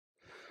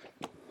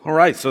All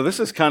right, so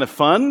this is kind of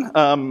fun.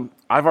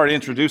 I've already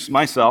introduced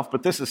myself,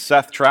 but this is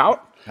Seth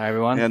Trout. Hi,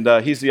 everyone.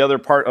 And he's the other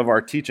part of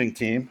our teaching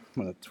team.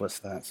 I'm going to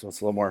twist that so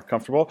it's a little more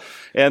comfortable.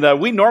 And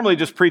we normally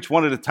just preach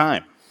one at a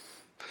time.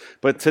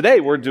 But today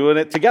we're doing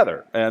it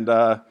together. And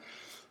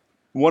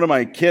one of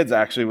my kids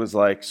actually was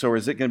like, so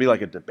is it going to be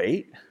like a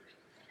debate?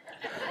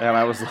 And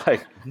I was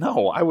like,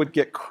 no, I would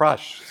get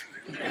crushed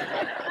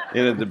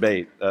in a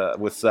debate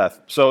with Seth.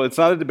 So it's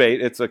not a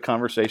debate, it's a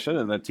conversation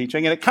and a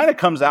teaching. And it kind of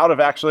comes out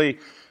of actually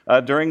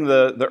during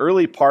the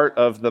early part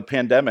of the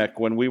pandemic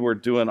when we were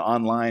doing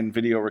online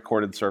video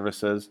recorded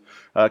services,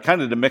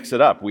 kind of to mix it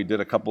up. We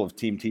did a couple of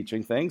team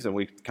teaching things and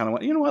we kind of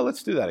went, you know what,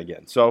 let's do that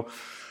again. So,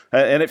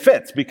 and it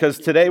fits because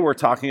today we're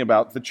talking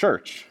about the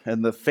church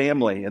and the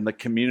family and the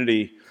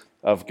community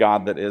of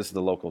God that is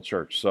the local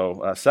church.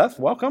 So Seth,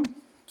 welcome.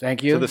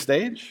 Thank you. To the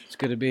stage. It's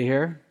good to be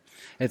here.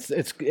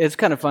 It's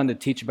kind of fun to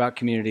teach about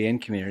community in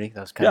community.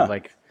 That's kind of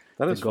like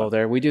the goal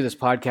there. We do this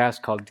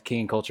podcast called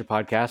King and Culture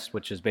Podcast,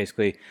 which is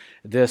basically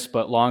this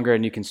but longer,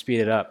 and you can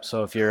speed it up.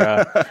 So if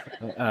you're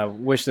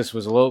wish this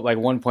was a little like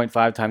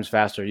 1.5 times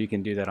faster, you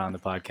can do that on the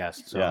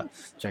podcast. So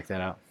check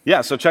that out.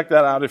 Yeah, so check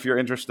that out if you're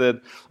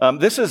interested.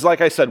 This is,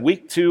 like I said,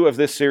 week 2 of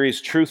this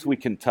series, Truth We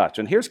Can Touch.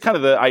 And here's kind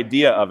of the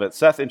idea of it.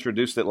 Seth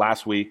introduced it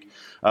last week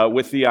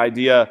with the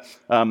idea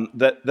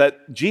that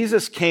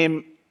Jesus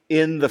came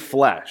in the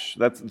flesh.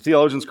 That's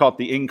theologians call it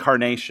the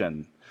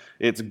incarnation.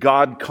 It's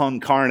God con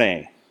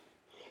carne,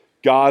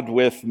 God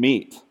with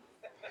meat,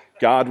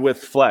 God with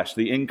flesh,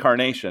 the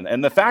incarnation.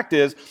 And the fact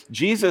is,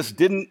 Jesus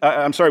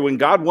when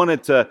God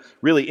wanted to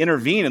really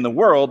intervene in the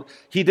world,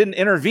 he didn't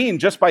intervene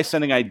just by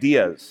sending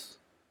ideas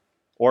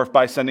or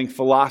by sending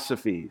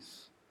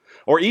philosophies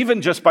or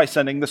even just by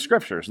sending the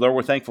scriptures, though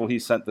we're thankful he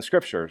sent the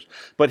scriptures.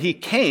 But he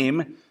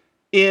came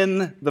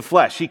in the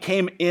flesh. He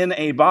came in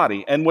a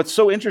body. And what's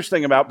so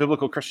interesting about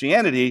biblical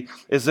Christianity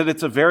is that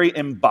it's a very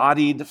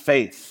embodied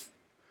faith.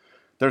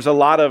 There's a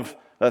lot of,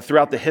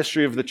 throughout the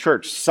history of the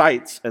church,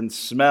 sights and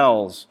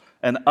smells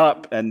and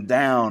up and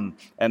down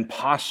and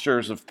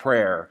postures of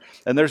prayer.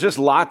 And there's just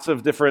lots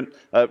of different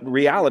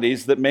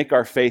realities that make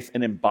our faith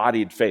an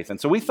embodied faith.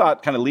 And so we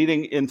thought kind of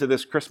leading into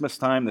this Christmas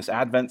time, this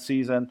Advent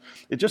season,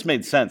 it just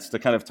made sense to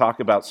kind of talk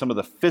about some of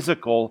the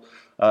physical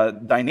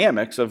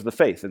dynamics of the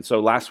faith. And so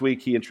last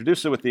week he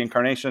introduced it with the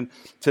incarnation.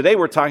 Today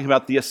we're talking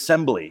about the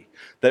assembly,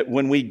 that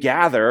when we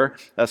gather,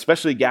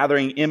 especially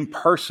gathering in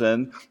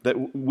person,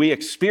 that we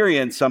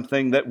experience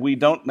something that we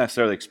don't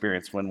necessarily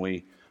experience when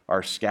we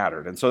are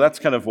scattered. And so that's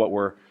kind of what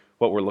we're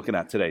looking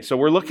at today. So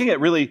we're looking at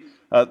really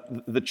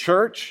the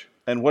church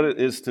and what it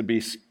is to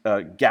be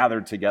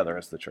gathered together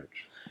as the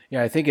church.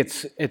 Yeah, I think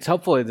it's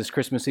helpful this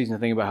Christmas season to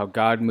think about how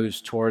God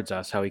moves towards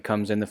us, how he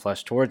comes in the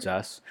flesh towards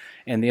us,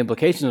 and the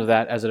implications of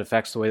that as it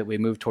affects the way that we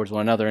move towards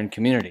one another in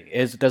community.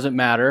 It doesn't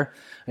matter,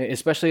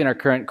 especially in our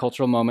current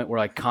cultural moment where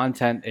like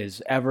content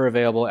is ever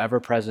available, ever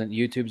present,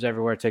 YouTube's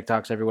everywhere,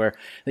 TikTok's everywhere,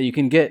 that you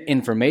can get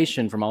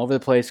information from all over the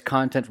place,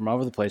 content from all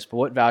over the place, but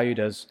what value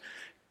does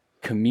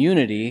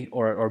community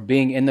or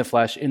being in the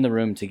flesh, in the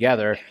room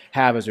together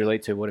have as it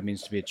relates to what it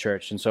means to be a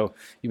church? And so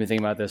you've been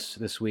thinking about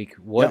this week.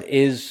 What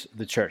is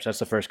the church? That's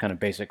the first kind of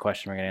basic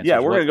question we're going to answer. Yeah,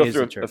 we're going to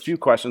go through a few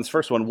questions.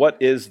 First one, what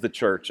is the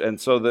church? And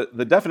so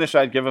the definition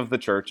I'd give of the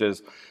church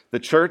is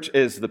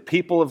the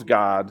people of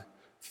God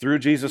through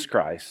Jesus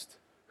Christ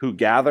who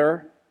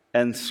gather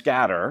and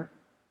scatter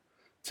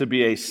to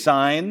be a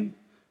sign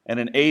and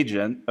an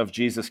agent of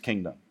Jesus'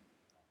 kingdom.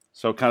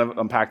 So kind of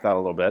unpack that a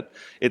little bit.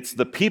 It's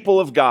the people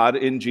of God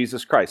in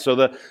Jesus Christ. So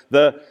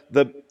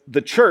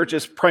the church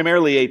is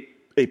primarily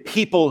a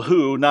people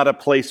who, not a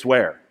place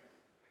where.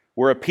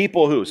 We're a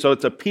people who. So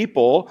it's a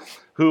people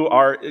who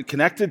are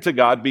connected to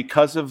God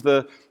because of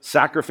the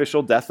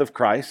sacrificial death of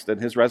Christ and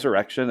his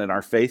resurrection and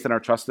our faith and our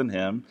trust in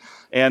him.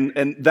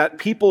 And that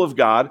people of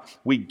God,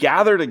 we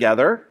gather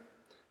together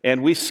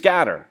and we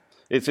scatter.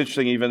 It's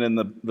interesting, even in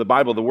the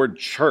Bible, the word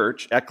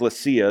church,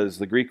 ekklesia is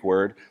the Greek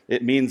word.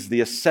 It means the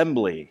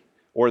assembly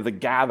or the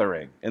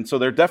gathering. And so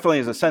there definitely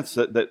is a sense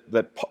that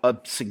a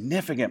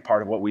significant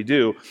part of what we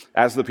do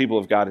as the people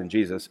of God in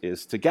Jesus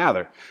is to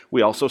gather.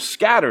 We also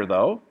scatter,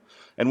 though,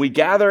 and we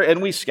gather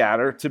and we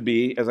scatter to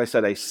be, as I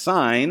said, a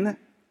sign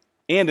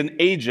and an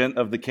agent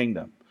of the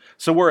kingdom.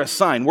 So we're a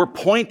sign. We're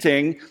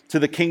pointing to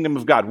the kingdom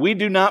of God. We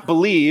do not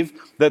believe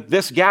that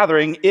this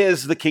gathering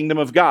is the kingdom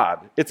of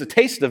God. It's a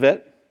taste of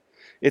it.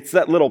 It's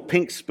that little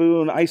pink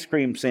spoon ice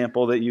cream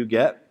sample that you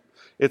get.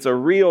 It's a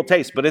real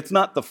taste, but it's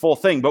not the full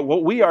thing. But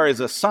what we are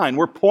is a sign.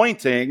 We're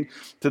pointing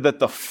to that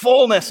the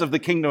fullness of the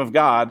kingdom of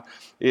God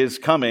is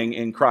coming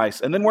in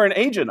Christ. And then we're an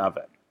agent of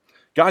it.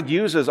 God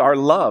uses our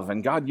love,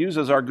 and God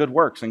uses our good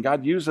works, and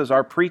God uses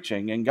our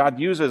preaching, and God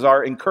uses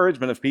our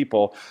encouragement of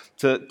people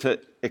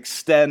to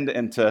extend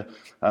and to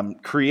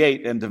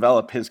create and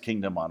develop his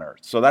kingdom on earth.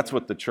 So that's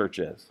what the church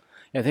is.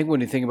 I think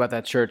when you think about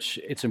that church,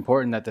 it's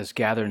important that this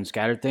gathered and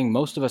scattered thing,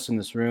 most of us in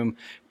this room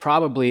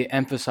probably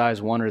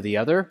emphasize one or the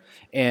other,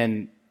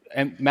 and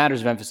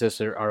matters of emphasis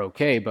are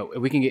okay,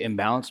 but we can get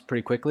imbalanced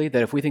pretty quickly,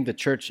 that if we think the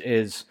church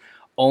is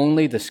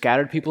only the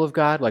scattered people of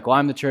God, like, well,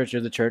 I'm the church,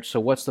 you're the church, so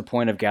what's the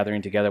point of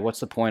gathering together?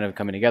 What's the point of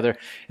coming together?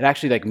 It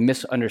actually like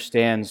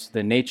misunderstands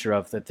the nature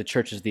of that the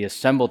church is the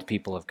assembled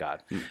people of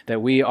God,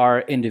 that we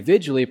are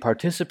individually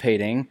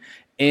participating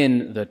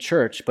in the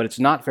church, but it's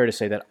not fair to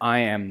say that I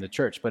am the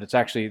church, but it's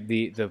actually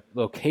the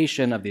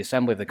location of the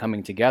assembly of the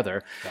coming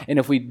together. Yeah. And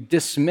if we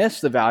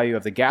dismiss the value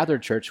of the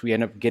gathered church, we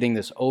end up getting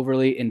this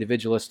overly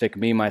individualistic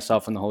me,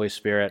 myself, and the Holy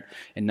Spirit,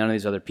 and none of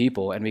these other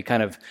people. And we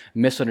kind of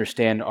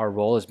misunderstand our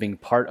role as being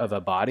part of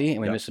a body, and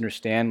we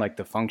misunderstand like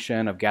the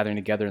function of gathering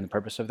together and the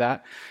purpose of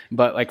that.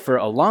 But like for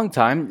a long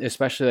time,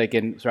 especially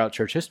like throughout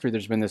church history,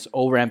 there's been this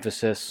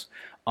overemphasis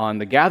on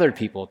the gathered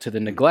people to the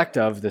neglect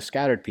of the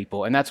scattered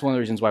people. And that's one of the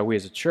reasons why we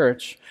as a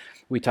church,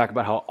 we talk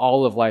about how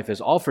all of life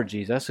is all for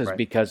Jesus, is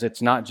because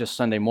it's not just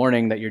Sunday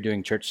morning that you're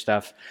doing church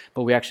stuff,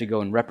 but we actually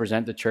go and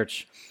represent the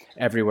church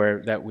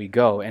everywhere that we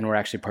go, and we're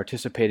actually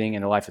participating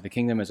in the life of the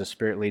kingdom as the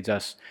Spirit leads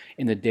us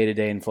in the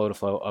day-to-day and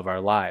flow-to-flow of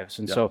our lives.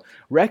 And so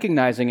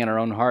recognizing in our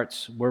own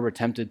hearts where we're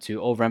tempted to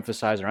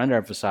overemphasize or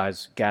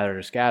underemphasize gathered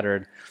or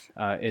scattered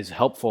is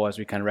helpful as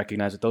we kind of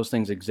recognize that those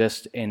things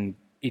exist in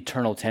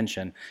eternal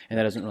tension, and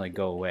that doesn't really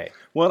go away.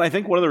 Well, and I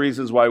think one of the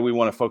reasons why we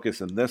want to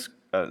focus in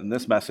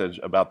this message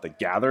about the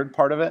gathered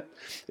part of it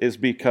is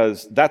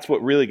because that's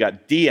what really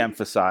got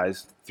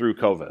de-emphasized through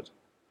COVID.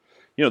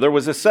 You know, there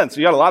was this sense,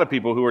 you got a lot of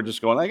people who were just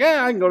going like,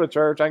 yeah, I can go to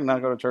church, I can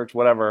not go to church,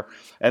 whatever.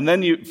 And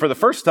then for the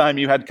first time,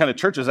 you had kind of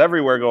churches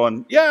everywhere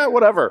going, yeah,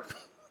 whatever.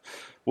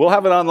 We'll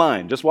have it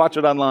online, just watch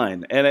it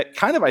online. And it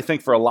kind of, I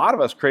think, for a lot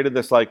of us created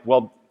this like,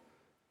 well,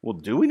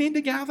 do we need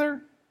to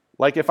gather?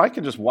 Like, if I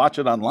can just watch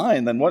it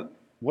online, then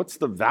what's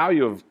the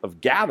value of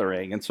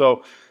gathering? And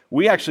so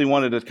we actually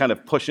wanted to kind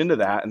of push into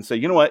that and say,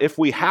 you know what, if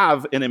we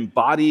have an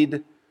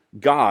embodied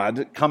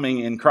God coming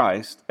in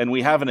Christ and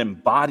we have an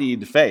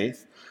embodied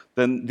faith,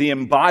 then the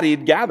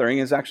embodied gathering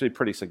is actually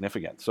pretty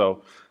significant.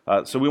 So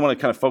we want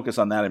to kind of focus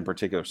on that in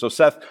particular. So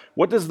Seth,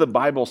 what does the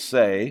Bible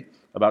say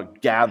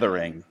about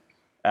gathering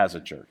as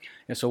a church?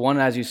 Yeah, so one,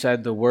 as you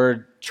said, the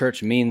word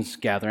church means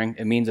gathering,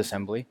 it means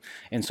assembly.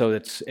 And so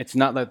it's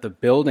not that the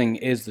building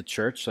is the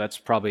church, so that's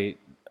probably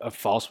a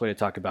false way to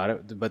talk about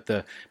it, but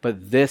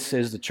this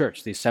is the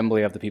church. The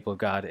assembly of the people of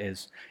God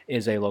is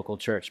a local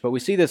church. But we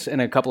see this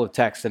in a couple of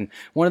texts, and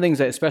one of the things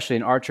that, especially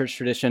in our church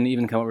tradition,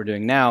 even what we're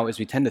doing now, is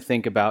we tend to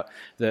think about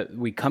that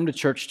we come to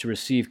church to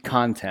receive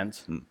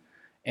content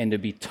and to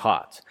be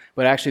taught.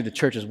 But actually, the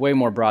church is way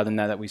more broad than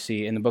that we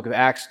see. In the book of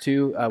Acts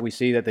 2, we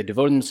see that they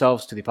devoted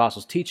themselves to the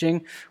apostles'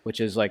 teaching, which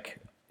is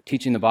like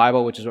teaching the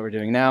Bible, which is what we're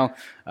doing now,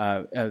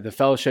 the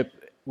fellowship,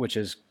 which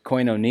is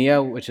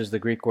koinonia, which is the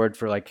Greek word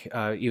for like,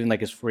 even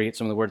like is where you get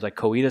some of the words like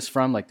coitus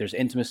from, like there's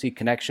intimacy,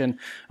 connection,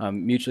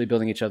 mutually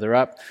building each other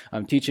up,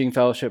 teaching,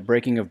 fellowship,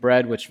 breaking of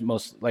bread, which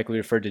most likely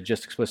referred to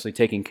just explicitly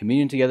taking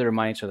communion together,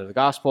 reminding each other of the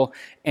gospel,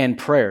 and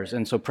prayers.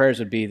 And so prayers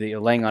would be the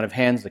laying on of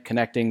hands, the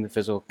connecting, the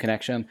physical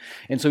connection.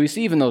 And so we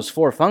see even those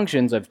four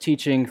functions of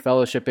teaching,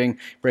 fellowshipping,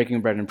 breaking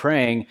bread, and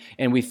praying,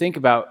 and we think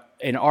about,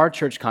 in our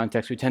church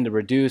context, we tend to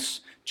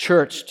reduce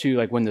church to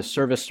like when the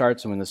service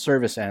starts and when the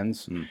service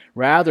ends,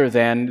 rather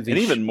than and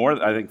even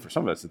more, I think for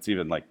some of us, it's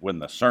even like when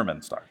the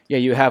sermon starts. Yeah,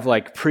 you have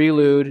like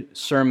prelude,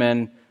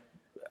 sermon,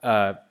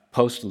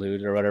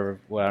 postlude, or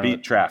whatever.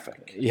 Beat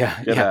traffic.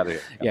 Yeah, get out of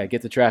here. Yeah,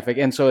 get the traffic.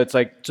 And so it's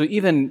like, so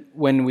even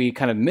when we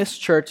kind of miss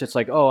church, it's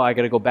like, oh, I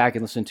got to go back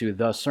and listen to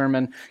the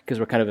sermon because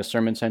we're kind of a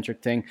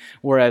sermon-centric thing.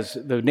 Whereas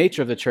the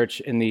nature of the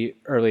church in the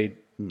early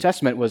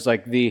Testament was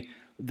like the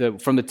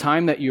from the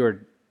time that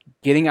you're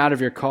getting out of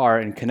your car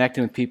and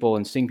connecting with people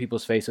and seeing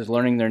people's faces,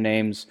 learning their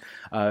names,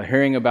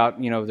 hearing about,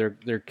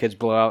 their kids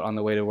blow out on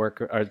the way to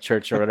work or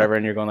church or whatever,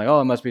 and you're going like, oh,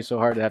 it must be so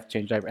hard to have to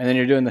change diaper. And then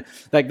you're doing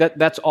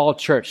that's all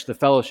church, the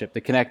fellowship, the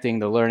connecting,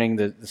 the learning,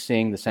 the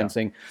seeing, the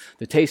sensing,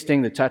 the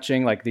tasting, the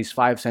touching, like these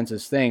five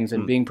senses things,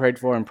 and being prayed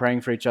for and praying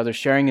for each other,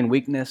 sharing in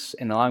weakness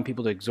and allowing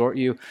people to exhort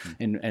you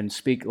and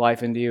speak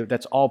life into you.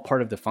 That's all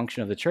part of the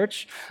function of the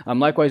church.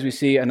 Likewise, we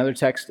see another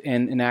text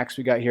in Acts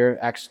we got here,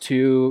 Acts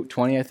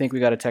 2:20, I think we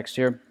got a text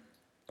here.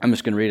 I'm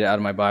just going to read it out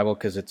of my Bible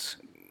because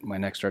my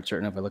neck starts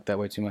hurting if I look that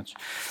way too much.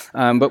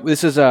 But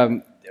this is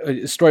a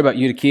story about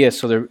Eutychius.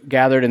 So they're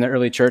gathered in the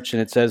early church, and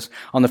it says,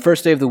 on the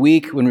first day of the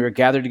week, when we were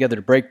gathered together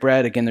to break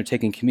bread, again, they're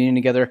taking communion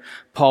together,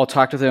 Paul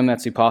talked with them,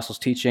 that's the apostles'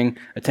 teaching,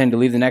 intended to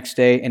leave the next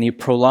day, and he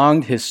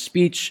prolonged his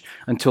speech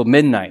until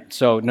midnight.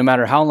 So no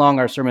matter how long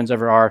our sermons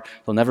ever are,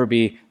 they'll never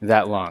be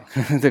that long.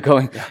 They're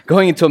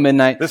going until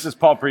midnight. This is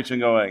Paul preaching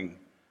going,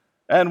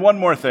 and one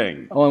more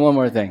thing. Oh, and one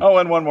more thing. Oh,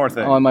 and one more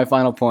thing. Oh, and my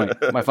final point.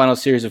 My final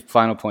series of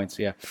final points,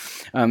 yeah.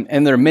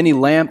 And there are many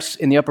lamps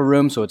in the upper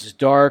room, so it's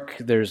dark.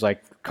 There's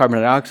like carbon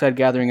dioxide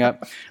gathering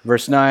up.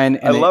 Verse 9.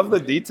 I love the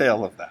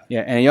detail of that.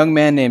 Yeah, and a young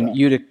man named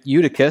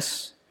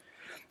Eutychus,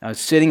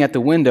 sitting at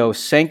the window,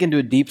 sank into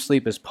a deep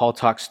sleep as Paul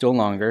talked still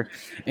longer.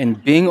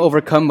 And being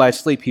overcome by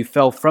sleep, he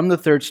fell from the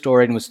third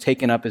story and was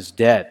taken up as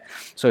dead.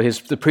 So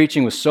the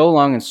preaching was so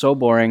long and so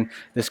boring,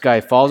 this guy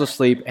falls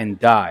asleep and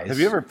dies. Have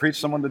you ever preached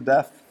someone to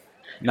death?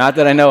 Not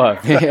that I know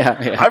of.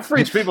 Yeah. I've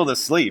preached people to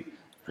sleep.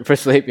 For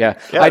sleep, yeah.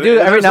 Yeah, I do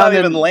every there's now not and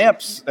then. even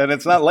lamps, and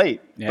it's not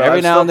late. Yeah, but I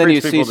every now still and then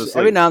preach you people see to sleep.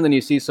 every now and then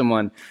you see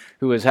someone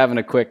who is having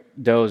a quick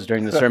doze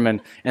during the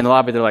sermon in the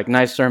lobby. They're like,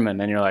 "Nice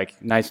sermon," and you're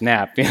like, "Nice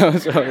nap," you know.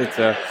 So it's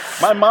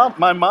My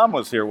mom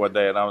was here one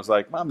day, and I was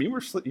like, "Mom, you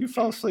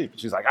fell asleep."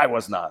 She's like, "I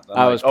was not." I'm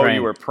I like, was "Oh, praying.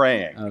 you were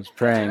praying." I was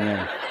praying,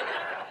 yeah,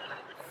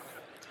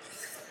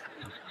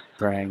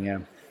 praying, yeah.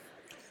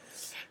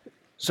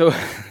 So,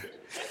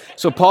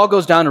 so Paul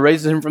goes down and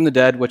raises him from the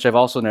dead, which I've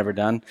also never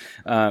done.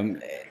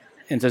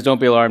 And says,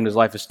 "Don't be alarmed, his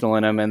life is still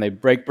in him." And they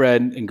break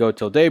bread and go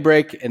till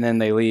daybreak, and then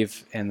they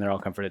leave, and they're all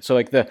comforted. So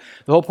like the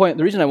whole point,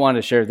 the reason I wanted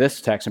to share this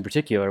text in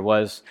particular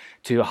was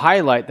to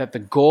highlight that the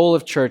goal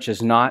of church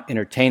is not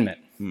entertainment.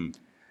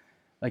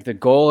 Like the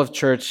goal of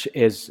church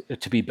is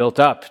to be built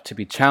up, to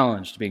be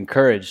challenged, to be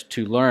encouraged,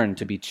 to learn,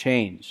 to be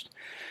changed.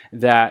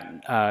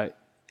 That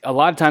a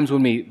lot of times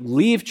when we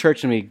leave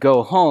church and we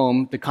go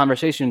home, the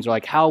conversations are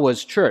like, how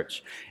was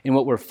church? And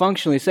what we're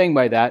functionally saying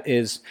by that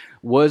is,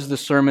 was the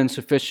sermon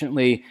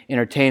sufficiently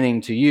entertaining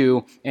to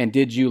you, and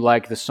did you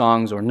like the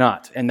songs or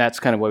not? And that's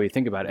kind of what we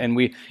think about it. And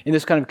we, in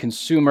this kind of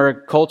consumer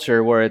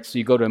culture where it's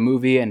you go to a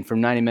movie and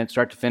from 90 minutes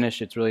start to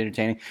finish, it's really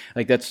entertaining.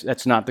 Like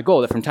that's not the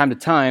goal. That from time to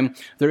time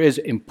there is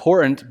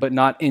important but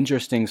not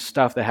interesting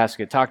stuff that has to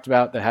get talked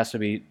about, that has to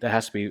be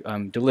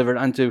delivered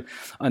unto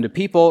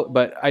people.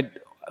 But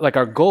like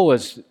our goal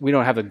is, we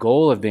don't have the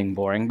goal of being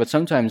boring, but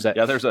sometimes that...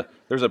 Yeah, there's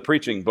a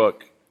preaching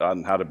book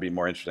on how to be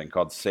more interesting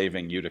called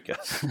Saving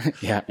Eutychus.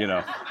 Yeah. You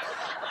know,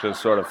 which is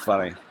sort of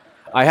funny.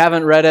 I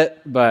haven't read it,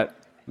 but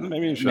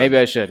Maybe you should. maybe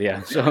I should,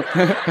 yeah. So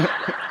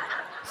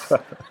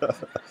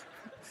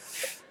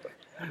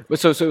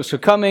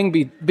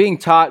coming, being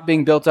taught,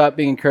 being built up,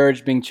 being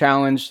encouraged, being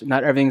challenged.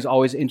 Not everything's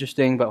always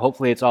interesting, but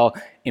hopefully it's all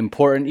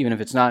important, even if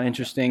it's not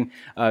interesting.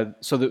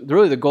 So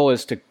really the goal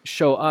is to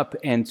show up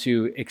and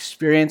to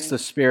experience the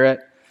Spirit,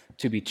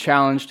 to be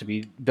challenged, to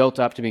be built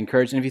up, to be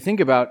encouraged. And if you think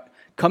about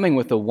coming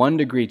with a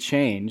 1-degree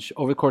change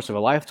over the course of a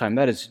lifetime,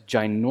 that is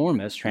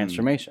ginormous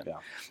transformation. Yeah.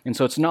 And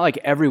so it's not like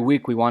every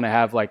week we want to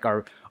have like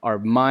our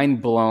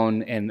mind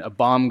blown and a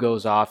bomb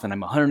goes off and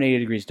I'm 180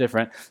 degrees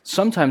different.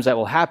 Sometimes that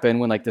will happen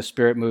when like the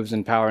Spirit moves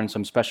in power in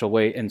some special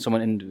way in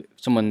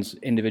someone's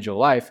individual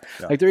life.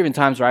 Yeah. Like there are even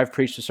times where I've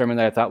preached a sermon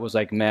that I thought was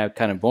like meh,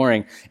 kind of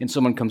boring, and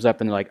someone comes up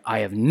and they're like, "I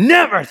have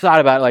never thought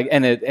about it," like,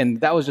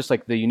 and that was just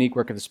like the unique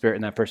work of the Spirit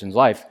in that person's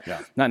life,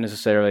 not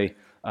necessarily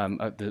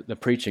the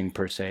preaching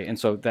per se. And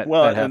so that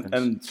happens.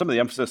 And some of the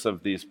emphasis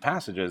of these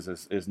passages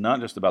is not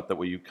just about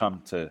what you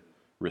come to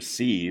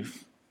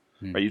receive,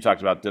 right? You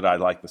talked about, did I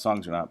like the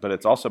songs or not? But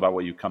it's also about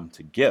what you come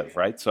to give,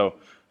 right? So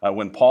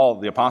when Paul,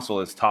 the apostle,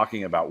 is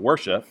talking about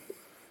worship,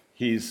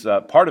 he's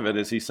part of it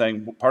is he's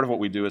saying part of what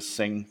we do is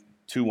sing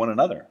to one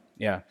another.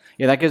 Yeah,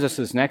 that gives us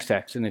this next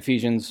text in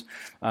Ephesians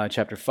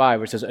chapter 5,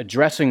 where it says,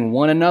 addressing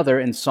one another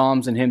in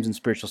psalms and hymns and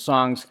spiritual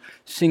songs,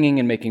 singing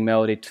and making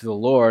melody to the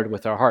Lord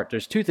with our heart.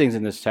 There's two things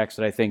in this text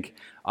that I think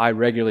I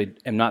regularly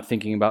am not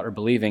thinking about or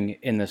believing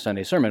in the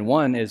Sunday sermon.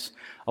 One is,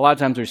 a lot of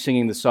times we're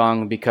singing the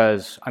song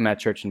because I'm at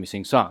church and we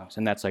sing songs,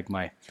 and that's like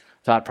my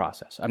thought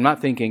process. I'm not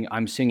thinking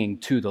I'm singing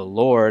to the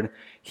Lord,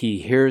 He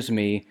hears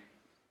me,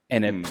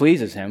 and it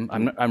pleases Him.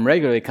 I'm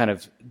regularly kind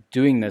of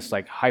doing this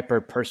like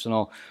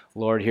hyper-personal,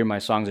 Lord, hear my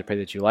songs, I pray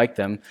that you like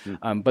them.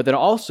 But then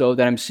also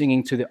that I'm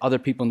singing to the other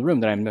people in the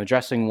room, that I'm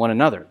addressing one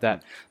another,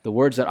 that the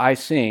words that I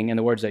sing and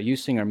the words that you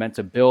sing are meant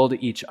to build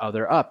each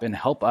other up and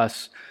help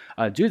us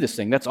do this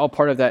thing. That's all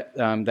part of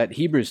that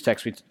Hebrews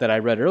text that I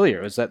read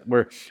earlier, is that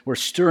we're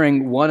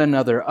stirring one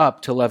another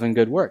up to love and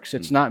good works.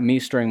 It's not me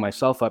stirring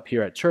myself up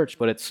here at church,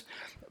 but it's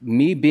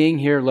me being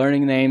here,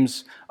 learning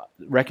names,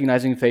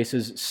 recognizing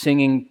faces,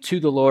 singing to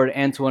the Lord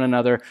and to one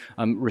another,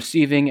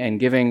 receiving and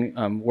giving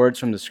words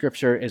from the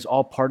Scripture is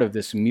all part of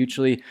this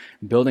mutually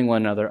building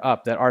one another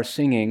up, that our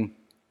singing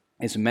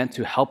is meant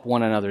to help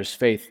one another's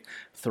faith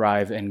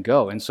thrive and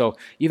go. And so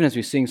even as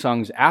we sing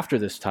songs after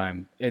this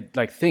time,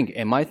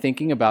 am I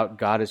thinking about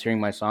God is hearing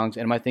my songs?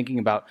 And am I thinking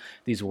about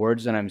these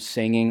words that I'm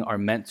singing are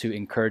meant to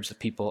encourage the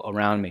people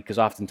around me? Because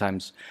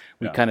oftentimes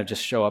we kind of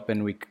just show up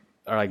and we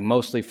are like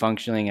mostly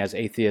functioning as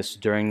atheists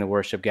during the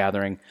worship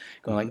gathering,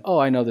 going like, oh,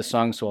 I know the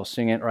song, so I'll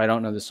sing it, or I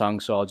don't know the song,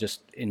 so I'll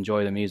just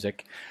enjoy the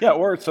music. Yeah,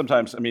 or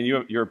sometimes, I mean,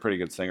 you're a pretty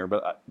good singer,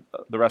 but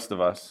the rest of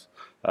us,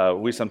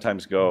 we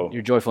sometimes go...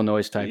 You're joyful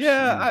noise types.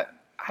 Yeah,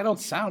 I don't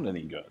sound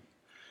any good.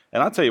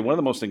 And I'll tell you, one of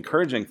the most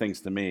encouraging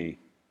things to me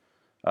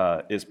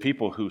is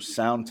people who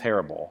sound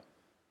terrible,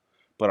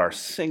 but are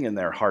singing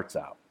their hearts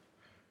out.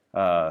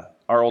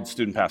 Our old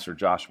student pastor,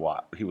 Josh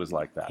Watt, he was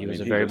like that. He was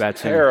a very bad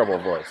singer. Terrible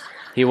voice.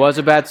 He was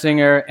a bad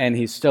singer, and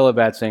he's still a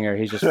bad singer.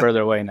 He's just further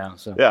away now.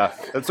 So yeah,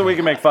 and so we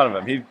can make fun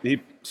of him.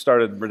 He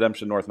started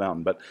Redemption North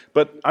Mountain,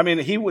 but I mean,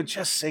 he would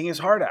just sing his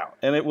heart out,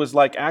 and it was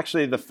like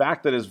actually the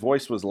fact that his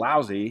voice was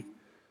lousy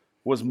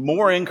was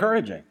more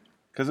encouraging,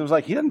 because it was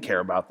like he doesn't care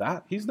about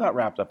that. He's not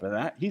wrapped up in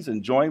that. He's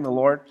enjoying the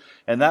Lord,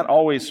 and that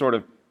always sort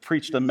of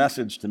preached a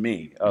message to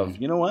me of,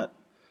 you know what?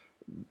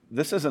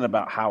 This isn't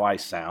about how I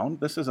sound.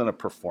 This isn't a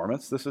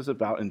performance. This is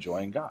about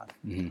enjoying God.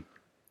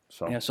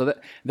 So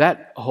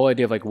that whole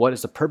idea of like, what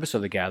is the purpose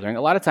of the gathering?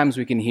 A lot of times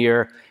we can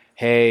hear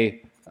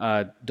hey,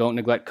 don't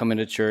neglect coming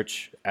to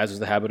church, as is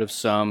the habit of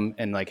some,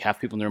 and like half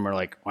people in the room are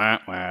like, wah,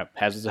 wah,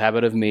 as is the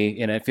habit of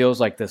me, and it feels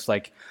like this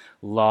like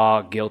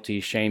law, guilty,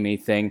 shamey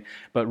thing.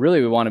 But really,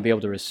 we want to be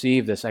able to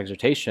receive this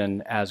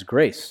exhortation as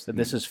grace, that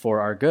this is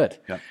for our good.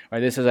 Yeah.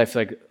 Right? This is, I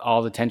feel like,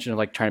 all the tension of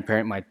like trying to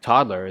parent my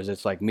toddler is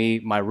it's like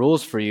my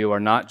rules for you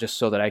are not just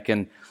so that I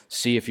can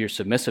see if you're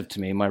submissive to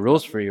me. My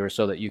rules for you are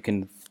so that you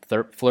can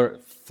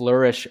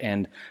flourish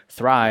and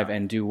thrive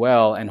and do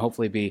well and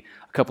hopefully be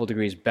a couple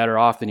degrees better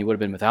off than you would have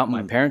been without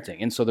my parenting.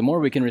 And so the more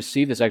we can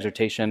receive this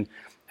exhortation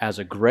as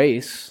a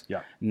grace,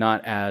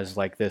 not as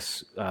like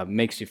this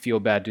makes you feel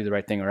bad, do the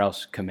right thing or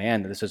else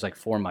command, this is like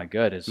for my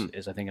good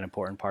is I think an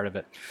important part of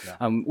it.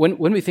 Yeah.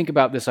 When we think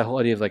about this whole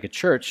idea of like a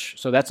church,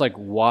 so that's like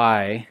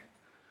why,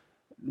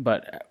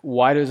 but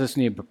why does this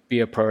need to be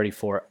a priority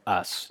for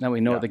us? Now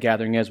we know what the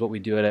gathering is, what we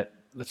do at it.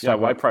 Let's talk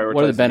why about prioritize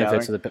what are the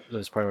benefits the of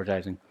this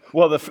prioritizing?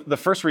 Well, the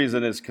first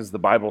reason is because the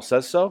Bible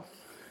says so.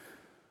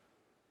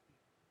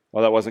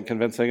 Well, that wasn't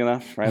convincing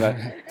enough, right?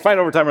 I find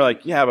over time we're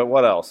like, yeah, but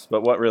what else?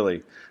 But what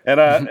really? And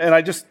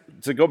I just,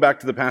 to go back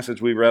to the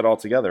passage we read all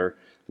together,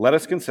 let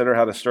us consider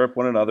how to stir up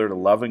one another to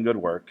love and good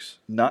works,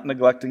 not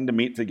neglecting to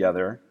meet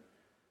together,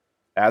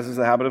 as is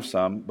the habit of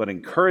some, but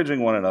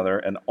encouraging one another,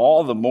 and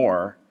all the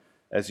more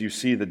as you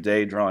see the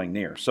day drawing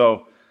near.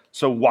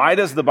 So why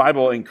does the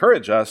Bible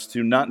encourage us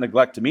to not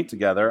neglect to meet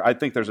together? I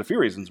think there's a few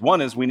reasons. One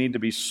is we need to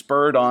be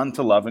spurred on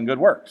to love and good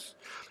works.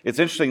 It's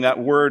interesting, that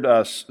word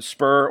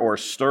spur or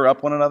stir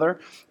up one another,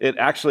 it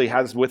actually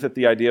has with it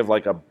the idea of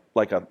like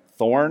a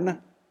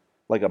thorn,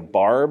 like a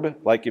barb,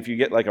 like if you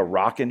get like a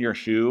rock in your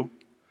shoe,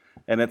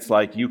 and it's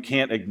like you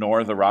can't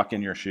ignore the rock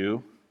in your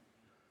shoe.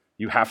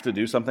 You have to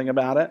do something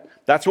about it.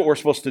 That's what we're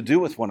supposed to do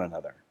with one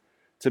another,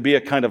 to be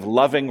a kind of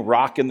loving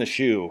rock in the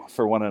shoe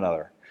for one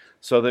another,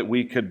 so that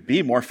we could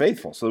be more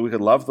faithful, so that we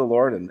could love the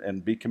Lord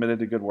and be committed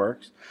to good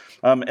works.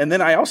 And then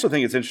I also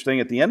think it's interesting,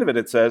 at the end of it,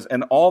 it says,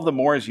 and all the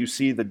more as you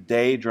see the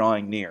day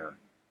drawing near.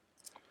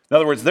 In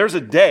other words, there's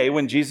a day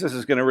when Jesus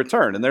is going to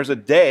return, and there's a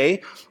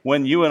day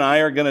when you and I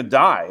are going to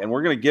die, and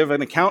we're going to give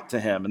an account to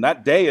him, and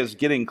that day is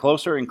getting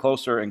closer and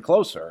closer and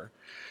closer.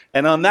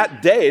 And on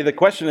that day, the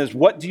question is,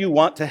 what do you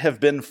want to have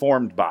been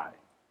formed by?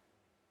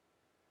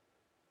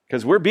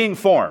 Because we're being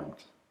formed.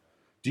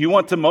 Do you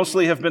want to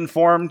mostly have been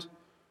formed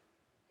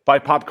by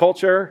pop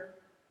culture,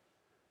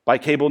 by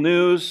cable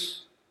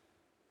news,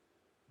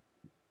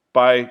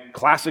 by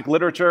classic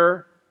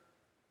literature,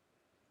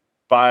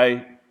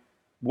 by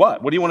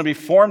what? What do you want to be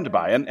formed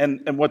by?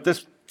 And what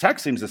this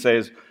text seems to say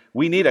is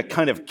we need a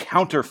kind of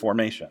counter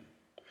formation.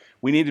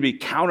 We need to be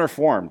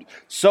counterformed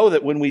so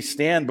that when we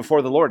stand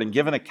before the Lord and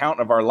give an account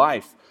of our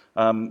life,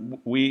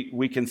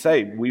 we can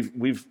say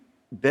we've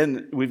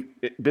been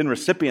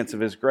recipients of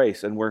his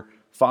grace and we're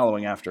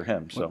following after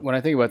him. So when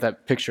I think about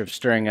that picture of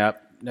stirring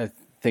up, I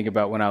think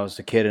about when I was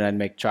a kid and I'd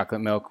make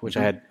chocolate milk, which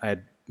I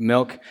had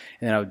milk,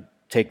 and then I would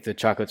take the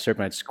chocolate syrup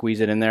and I'd squeeze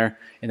it in there,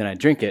 and then I'd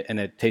drink it, and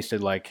it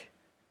tasted like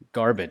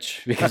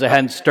garbage because I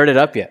hadn't stirred it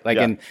up yet.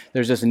 And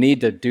there's this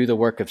need to do the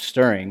work of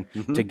stirring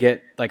to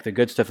get like the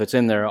good stuff that's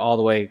in there all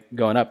the way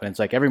going up. And it's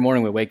like every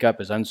morning we wake up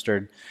as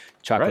unstirred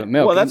chocolate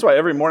milk. Well, that's why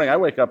every morning I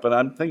wake up and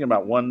I'm thinking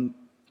about one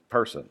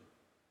person,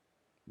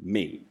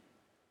 me.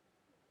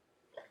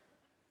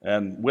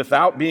 And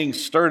without being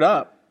stirred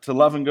up to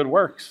love and good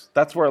works,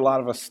 that's where a lot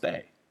of us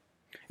stay.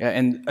 Yeah,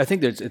 and I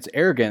think it's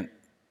arrogant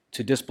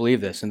to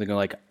disbelieve this and to go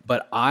like,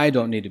 but I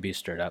don't need to be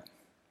stirred up.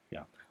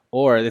 Yeah.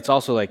 Or it's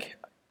also like,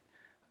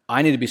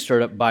 I need to be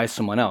stirred up by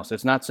someone else.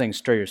 It's not saying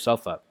stir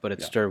yourself up, but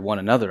it's stir one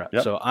another up.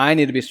 Yep. So I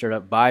need to be stirred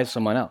up by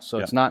someone else. So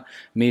it's not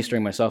me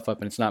stirring myself up,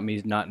 and it's not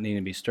me not needing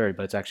to be stirred,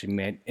 but it's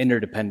actually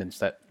interdependence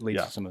that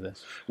leads to some of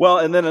this. Well,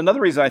 and then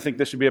another reason I think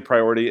this should be a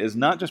priority is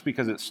not just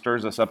because it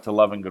stirs us up to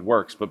love and good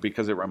works, but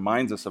because it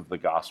reminds us of the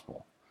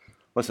gospel.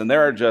 Listen,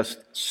 there are just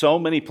so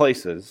many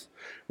places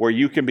where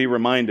you can be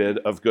reminded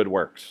of good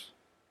works.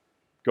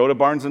 Go to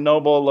Barnes &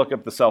 Noble, look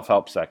at the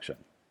self-help section.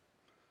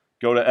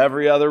 Go to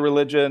every other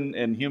religion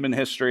in human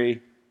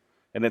history,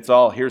 and it's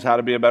all, here's how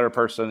to be a better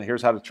person,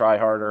 here's how to try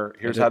harder,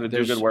 here's how to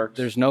do good works.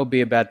 There's no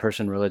be a bad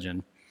person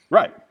religion.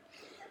 Right.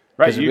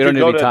 You don't need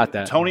to be taught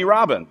that. Tony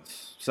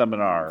Robbins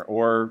seminar,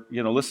 or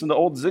listen to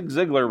old Zig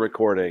Ziglar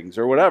recordings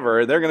or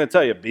whatever. They're going to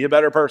tell you, be a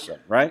better person,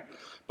 right?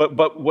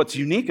 But what's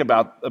unique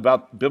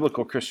about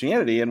biblical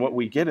Christianity and what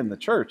we get in the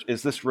church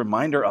is this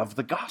reminder of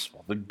the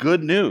gospel, the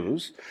good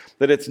news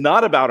that it's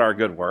not about our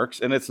good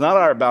works and it's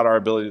not about our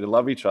ability to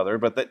love each other,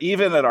 but that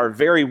even at our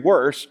very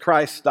worst,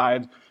 Christ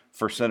died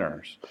for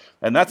sinners.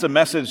 And that's a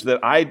message that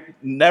I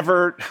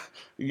never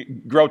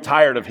grow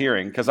tired of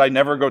hearing because I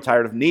never grow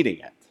tired of needing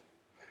it.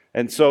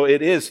 And so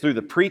it is through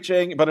the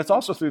preaching, but it's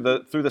also through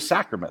the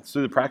sacraments,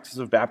 through the practice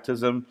of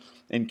baptism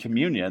and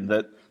communion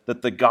that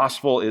the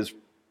gospel is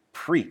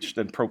preached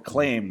and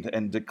proclaimed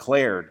and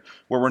declared,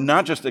 where we're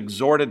not just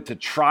exhorted to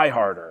try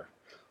harder,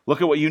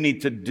 look at what you need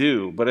to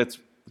do, but it's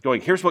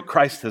going, here's what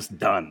Christ has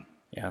done.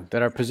 Yeah,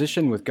 that our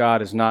position with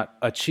God is not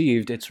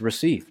achieved, it's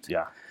received.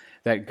 Yeah.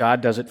 That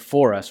God does it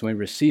for us when we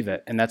receive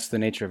it, and that's the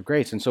nature of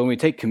grace. And so when we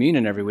take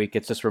communion every week,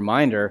 it's this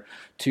reminder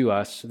to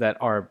us that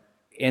our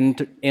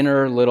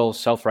inner little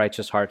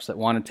self-righteous hearts that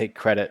want to take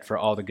credit for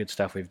all the good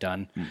stuff we've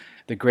done.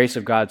 The grace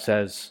of God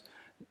says,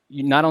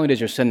 not only does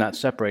your sin not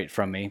separate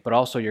from me, but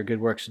also your good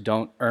works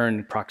don't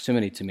earn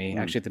proximity to me.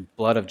 Actually, the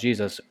blood of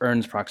Jesus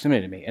earns proximity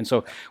to me. And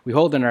so we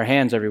hold in our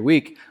hands every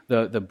week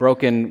the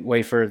broken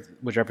wafer,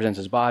 which represents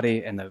his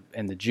body, and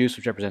the juice,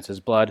 which represents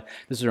his blood.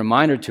 This is a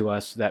reminder to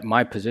us that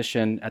my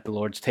position at the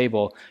Lord's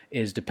table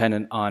is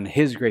dependent on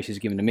his grace he's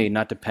given to me,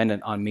 not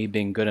dependent on me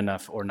being good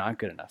enough or not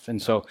good enough.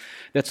 And so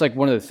that's like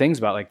one of the things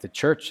about like the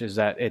church is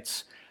that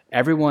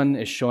everyone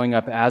is showing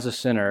up as a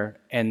sinner,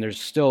 and there's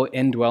still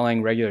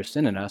indwelling regular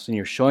sin in us, and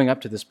you're showing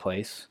up to this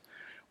place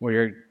where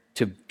you're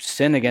to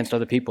sin against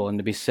other people and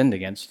to be sinned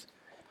against.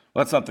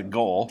 Well, that's not the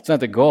goal. It's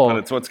not the goal. But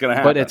it's what's going to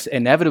happen. But it's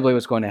inevitably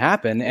what's going to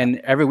happen. And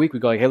every week we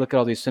go like, hey, look at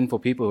all these sinful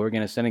people who are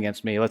going to sin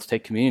against me. Let's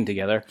take communion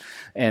together.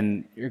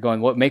 And you're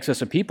going, what makes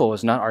us a people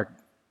is not our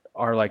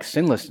like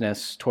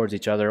sinlessness towards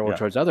each other or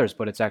towards others,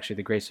 but it's actually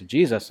the grace of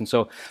Jesus. And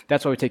so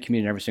that's why we take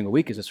communion every single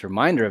week, is this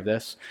reminder of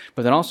this.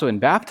 But then also in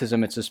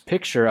baptism, it's this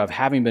picture of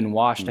having been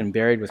washed and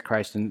buried with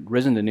Christ and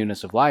risen to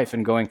newness of life,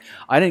 and going,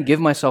 I didn't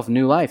give myself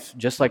new life,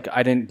 just like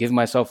I didn't give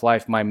myself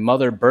life. My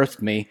mother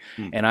birthed me,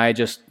 and I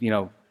just,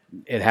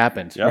 it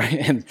happened. Right?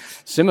 And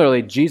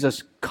similarly,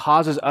 Jesus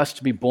causes us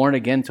to be born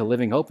again to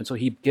living hope. And so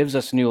he gives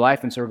us new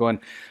life. And so we're going,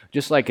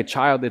 just like a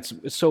child, it's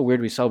so weird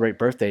we celebrate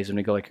birthdays and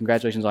we go like,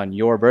 congratulations on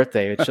your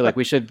birthday. It's like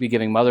we should be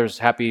giving mothers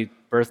happy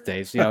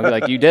birthdays,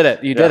 like you did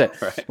it, you did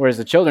it. Right. Whereas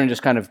the children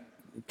just kind of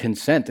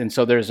consent. And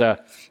so there's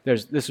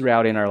this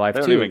reality in our life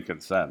too. They don't even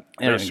consent.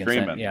 They're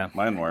screaming. Consent,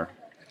 Mine were.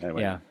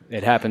 Anyway. Yeah,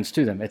 it happens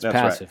to them. It's That's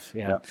passive.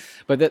 Right. Yeah.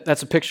 But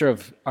that's a picture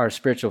of our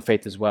spiritual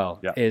faith as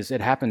well, is it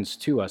happens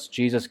to us.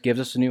 Jesus gives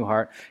us a new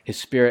heart. His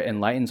Spirit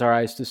enlightens our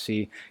eyes to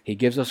see. He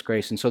gives us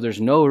grace. And so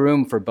there's no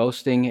room for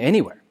boasting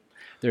anywhere.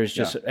 There's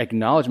just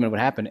acknowledgement of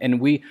what happened.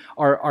 And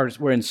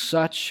we're in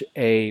such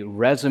a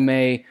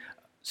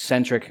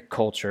resume-centric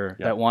culture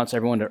that wants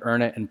everyone to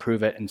earn it and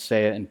prove it and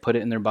say it and put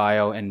it in their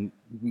bio and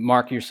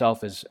mark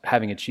yourself as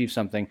having achieved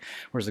something,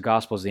 whereas the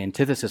gospel is the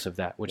antithesis of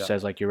that, which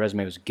says like your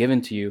resume was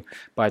given to you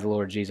by the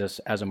Lord Jesus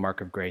as a mark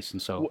of grace.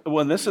 And so,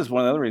 well, this is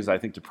one of the reasons I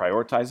think to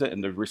prioritize it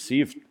and to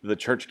receive the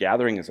church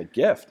gathering as a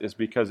gift is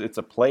because it's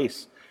a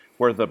place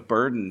where the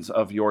burdens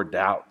of your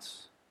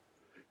doubts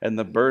and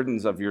the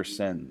burdens of your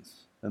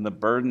sins and the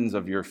burdens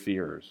of your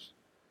fears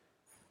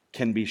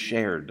can be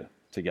shared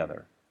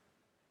together,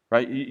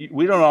 right?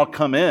 We don't all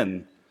come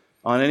in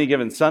on any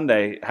given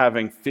Sunday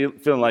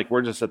feeling like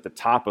we're just at the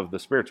top of the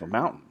spiritual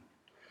mountain.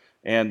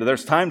 And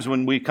there's times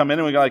when we come in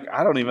and we go like,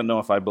 I don't even know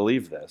if I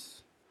believe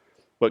this,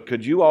 but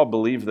could you all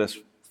believe this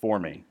for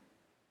me?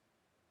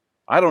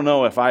 I don't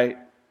know if I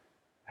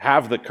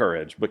have the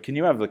courage, but can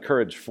you have the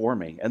courage for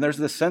me? And there's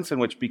this sense in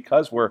which,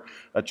 because we're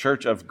a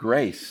church of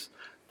grace,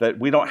 that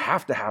we don't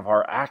have to have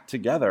our act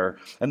together.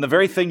 And the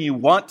very thing you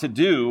want to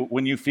do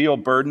when you feel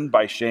burdened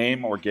by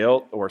shame or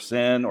guilt or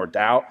sin or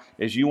doubt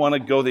is you want to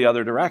go the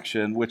other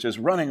direction, which is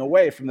running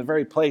away from the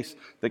very place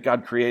that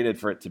God created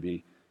for it to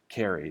be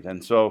carried.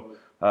 And so,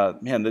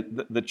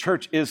 the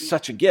church is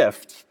such a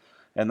gift,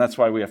 and that's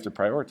why we have to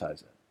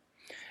prioritize it.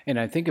 And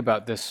I think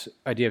about this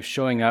idea of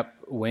showing up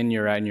when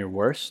you're at your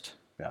worst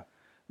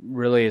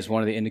really is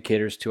one of the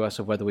indicators to us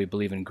of whether we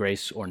believe in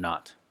grace or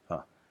not.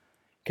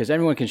 Because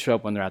everyone can show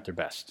up when they're at their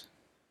best.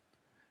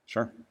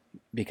 Sure.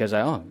 Because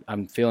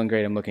I'm feeling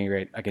great, I'm looking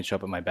great, I can show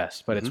up at my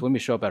best. But it's when we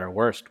show up at our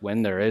worst,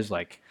 when there is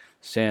like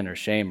sin or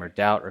shame or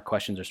doubt or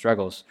questions or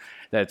struggles,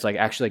 that it's like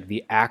actually like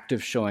the act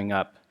of showing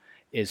up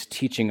is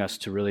teaching us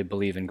to really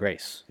believe in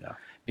grace. Yeah.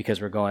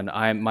 Because we're going,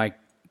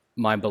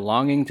 my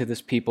belonging to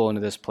this people and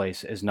to this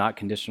place is not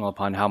conditional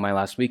upon how my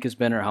last week has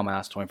been or how my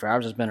last 24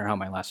 hours has been or how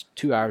my last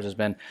 2 hours has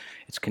been.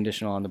 It's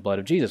conditional on the blood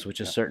of Jesus,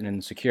 which is certain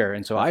and secure.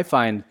 And so I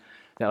find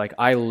that like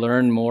I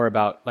learn more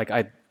about, like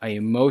I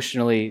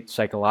emotionally,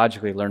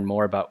 psychologically learn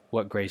more about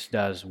what grace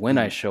does when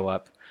I show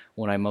up,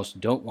 when I most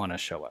don't want to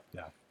show up.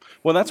 Yeah.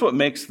 Well, that's what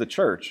makes the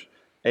church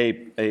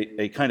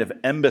a kind of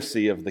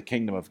embassy of the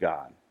kingdom of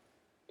God.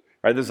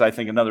 Right? This is, I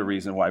think, another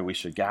reason why we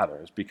should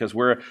gather, is because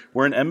we're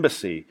an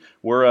embassy.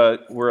 We're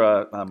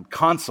a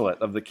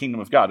consulate of the kingdom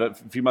of God. A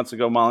few months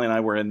ago, Molly and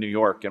I were in New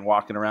York and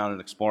walking around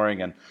and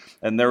exploring,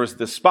 and there was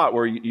this spot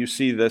where you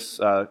see this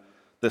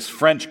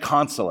French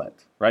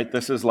consulate. Right?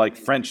 This is like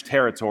French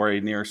territory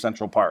near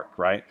Central Park,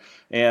 right?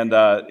 And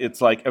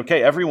it's like,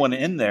 okay, everyone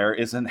in there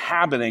is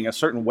inhabiting a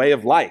certain way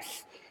of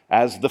life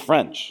as the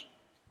French.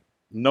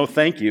 No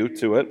thank you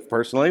to it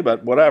personally,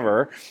 but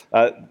whatever.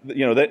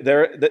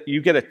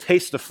 You get a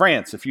taste of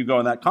France if you go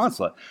in that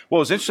consulate. What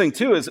was interesting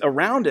too is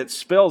around it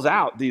spills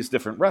out these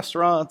different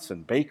restaurants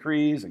and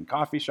bakeries and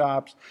coffee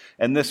shops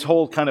and this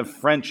whole kind of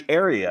French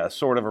area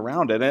sort of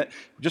around it. And it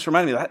just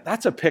reminded me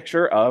that's a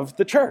picture of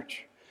the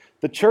church.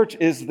 The church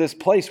is this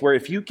place where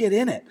if you get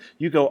in it,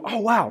 you go, oh,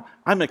 wow,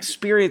 I'm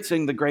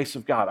experiencing the grace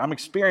of God. I'm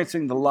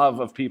experiencing the love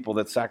of people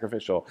that's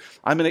sacrificial.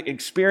 I'm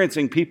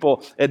experiencing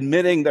people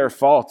admitting their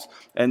faults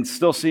and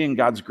still seeing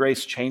God's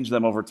grace change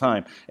them over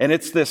time. And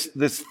it's this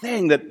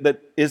thing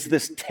that is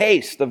this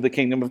taste of the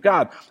kingdom of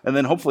God. And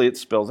then hopefully it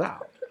spills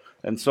out.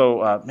 And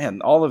so,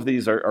 man, all of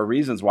these are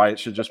reasons why it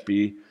should just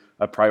be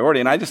a priority.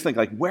 And I just think,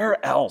 like,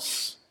 where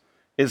else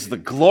is the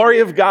glory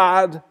of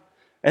God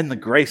and the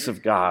grace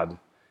of God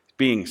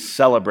being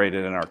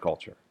celebrated in our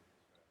culture?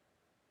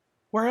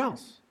 Where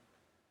else?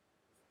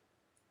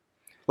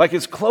 Like,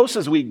 as close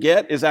as we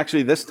get is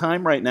actually this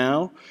time right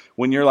now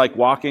when you're like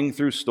walking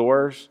through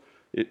stores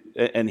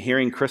and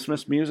hearing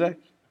Christmas music.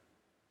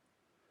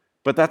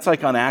 But that's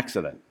like on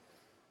accident.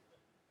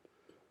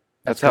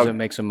 That's because it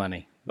makes some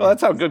money. Well,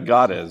 that's how good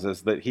God is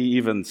that he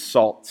even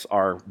salts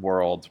our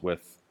world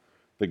with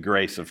the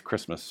grace of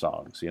Christmas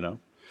songs, you know?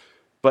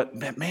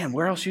 But man,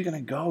 where else are you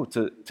going to go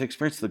to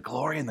experience the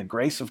glory and the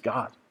grace of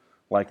God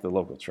like the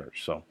local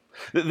church? So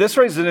this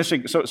raises an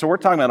interesting, so we're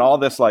talking about all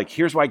this, like,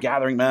 here's why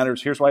gathering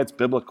matters, here's why it's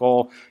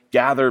biblical,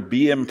 gather,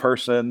 be in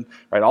person,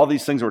 right? All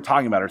these things we're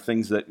talking about are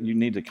things that you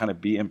need to kind of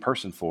be in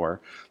person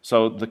for.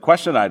 So the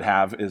question I'd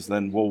have is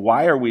then, well,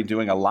 why are we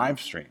doing a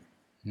live stream?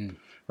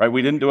 Right?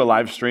 We didn't do a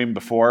live stream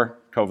before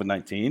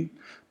COVID-19,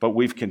 but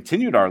we've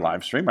continued our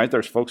live stream, right?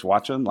 There's folks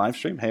watching live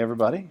stream. Hey,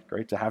 everybody.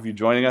 Great to have you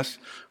joining us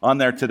on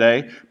there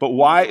today. But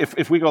why,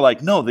 if we go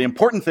like, no, the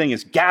important thing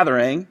is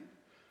gathering,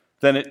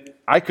 then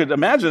I could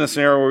imagine a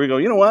scenario where we go,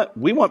 you know what?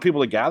 We want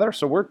people to gather,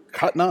 so we're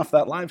cutting off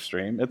that live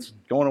stream. It's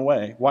going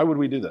away. Why would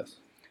we do this?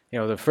 You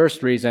know, the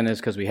first reason is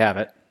because we have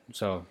it.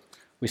 So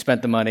we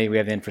spent the money, we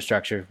have the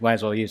infrastructure, might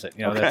as well use it.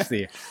 You know, That's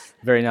the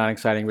very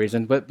non-exciting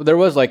reason. But there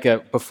was like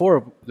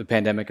before the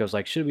pandemic, I was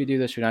like, should we do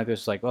this or not?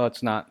 It's like, well,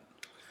 it's not.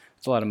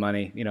 It's a lot of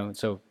money, you know.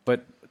 So,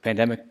 but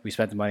pandemic, we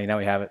spent the money, now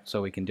we have it,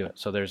 so we can do it.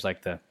 So there's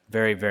like the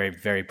very, very,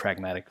 very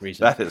pragmatic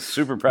reason. That is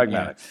super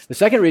pragmatic. Yeah. The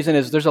second reason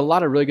is there's a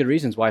lot of really good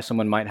reasons why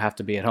someone might have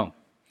to be at home.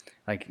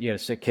 Like you had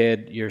a sick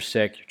kid, you're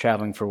sick, you're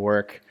traveling for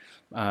work,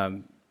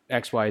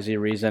 X, Y, Z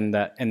reason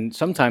that, and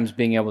sometimes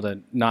being able to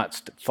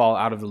not fall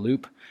out of the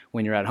loop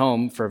when you're at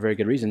home for very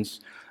good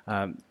reasons,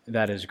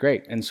 that is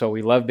great. And so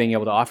we love being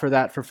able to offer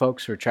that for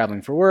folks who are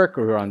traveling for work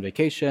or who are on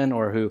vacation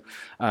or who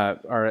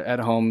are at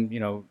home, you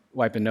know,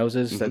 wiping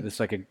noses. That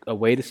it's like a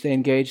way to stay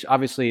engaged.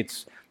 Obviously,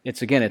 it's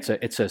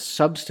a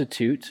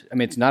substitute. I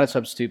mean, it's not a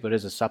substitute, but it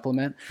is a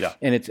supplement. Yeah.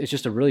 And it's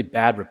just a really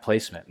bad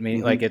replacement. I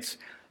mean, like it's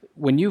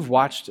when you've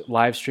watched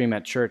live stream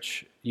at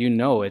church, you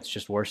know it's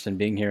just worse than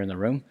being here in the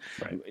room.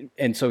 Right.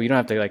 And so you don't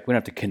have to we don't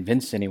have to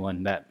convince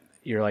anyone that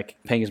you're like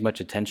paying as much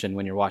attention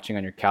when you're watching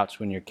on your couch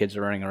when your kids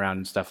are running around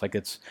and stuff. Like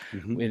it's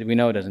we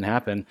know it doesn't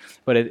happen,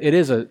 but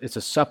it's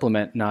a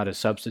supplement, not a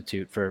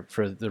substitute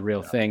for the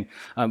real thing.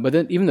 But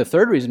then even the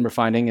third reason we're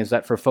finding is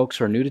that for folks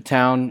who are new to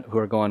town, who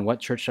are going, what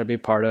church should I be a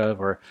part of?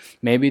 Or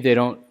maybe they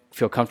don't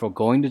feel comfortable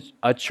going to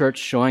a church,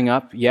 showing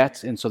up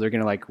yet, and so they're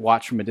going to like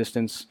watch from a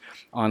distance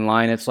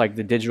online. It's like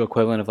the digital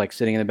equivalent of like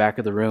sitting in the back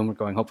of the room,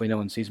 going, hopefully no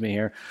one sees me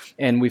here.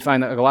 And we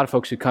find that a lot of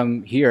folks who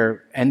come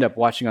here end up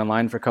watching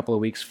online for a couple of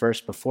weeks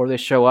first before they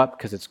show up,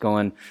 because it's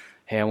going,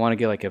 hey, I want to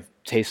get like a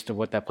taste of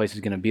what that place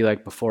is going to be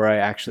like before I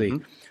actually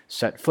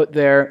set foot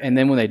there. And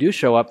then when they do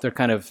show up, they're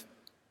kind of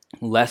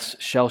less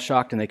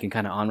shell-shocked and they can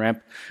kind of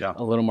on-ramp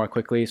a little more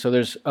quickly. So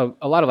there's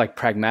a lot of like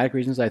pragmatic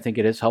reasons I think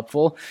it is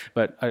helpful.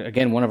 But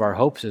again, one of our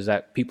hopes is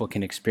that people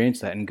can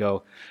experience that and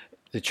go,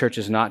 the church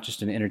is not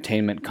just an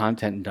entertainment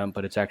content dump,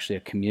 but it's actually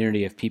a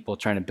community of people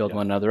trying to build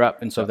one another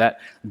up. And so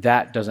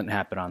that doesn't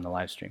happen on the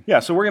live stream. Yeah,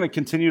 so we're going to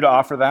continue to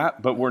offer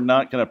that, but we're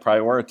not going to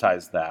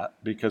prioritize that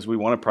because we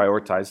want to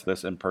prioritize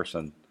this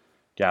in-person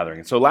gathering.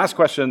 And so last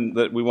question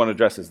that we want to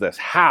address is this: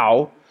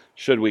 how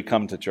should we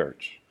come to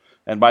church?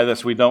 And by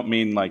this, we don't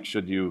mean like,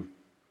 should you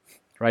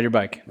ride a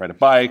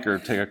bike or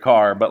take a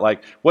car, but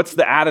like, what's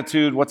the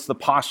attitude? What's the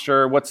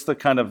posture? What's the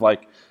kind of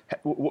like,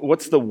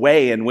 what's the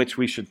way in which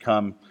we should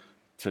come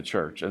to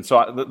church? And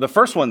so the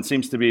first one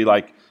seems to be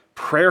like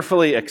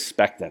prayerfully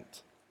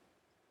expectant.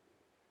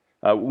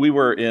 We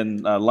were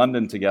in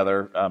London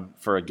together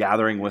for a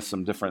gathering with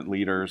some different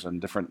leaders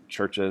and different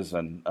churches,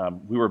 and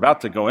we were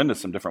about to go into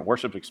some different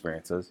worship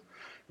experiences.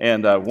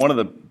 And one of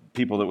the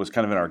people that was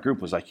kind of in our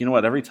group was like, you know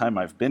what, every time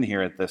I've been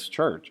here at this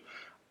church,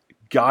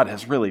 God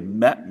has really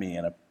met me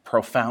in a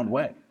profound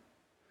way.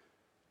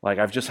 Like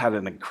I've just had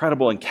an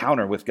incredible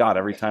encounter with God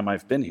every time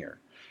I've been here.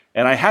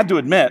 And I had to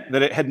admit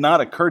that it had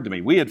not occurred to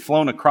me. We had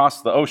flown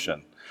across the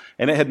ocean,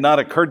 and it had not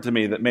occurred to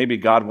me that maybe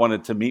God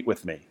wanted to meet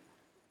with me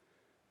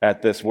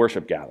at this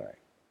worship gathering.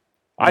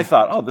 I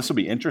thought, oh, this will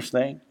be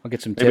interesting. I'll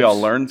get some Maybe tips.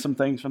 I'll learn some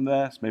things from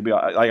this. Maybe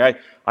I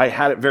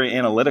had it very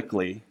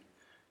analytically.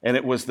 And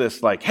it was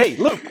this like, hey,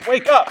 Luke,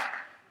 wake up.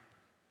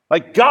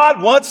 Like,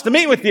 God wants to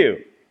meet with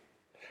you.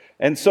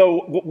 And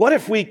so what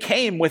if we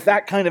came with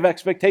that kind of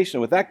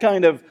expectation, with that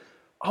kind of,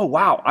 oh,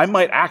 wow, I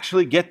might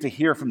actually get to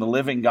hear from the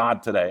living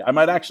God today. I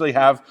might actually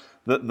have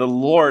the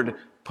Lord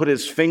put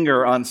his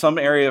finger on some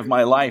area of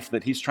my life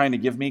that he's trying to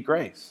give me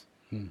grace.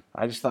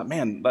 I just thought,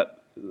 man,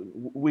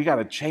 we got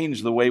to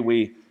change the way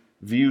we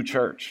view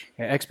church.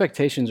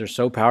 Expectations are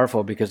so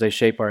powerful because they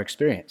shape our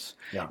experience.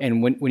 Yeah.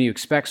 And when you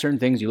expect certain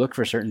things, you look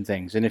for certain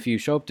things. And if you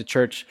show up to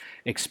church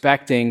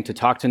expecting to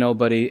talk to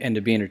nobody and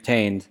to be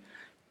entertained,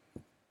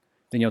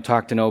 then you'll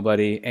talk to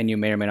nobody and you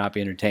may or may not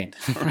be entertained.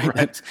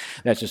 Right?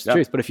 That's just the Yeah.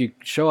 truth. But if you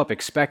show up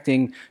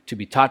expecting to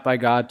be taught by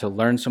God, to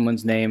learn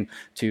someone's name,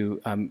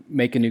 to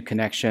make a new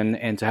connection,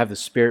 and to have the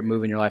Spirit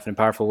move in your life in a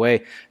powerful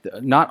way,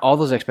 not all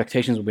those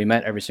expectations will be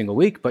met every single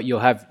week, but you'll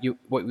have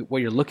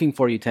what you're looking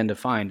for, you tend to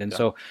find. And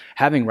so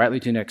having rightly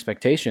tuned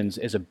expectations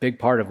is a big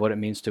part of what it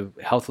means to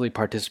healthily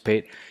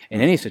participate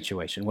in any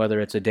situation, whether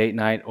it's a date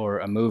night or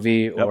a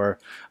movie or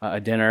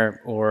a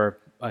dinner or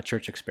a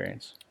church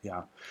experience.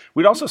 Yeah.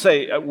 We'd also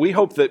say we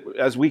hope that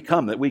as we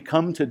come, that we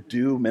come to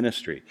do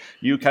ministry.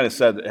 You kind of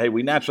said, hey,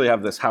 we naturally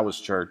have this how was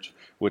church,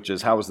 which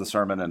is how was the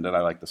sermon and did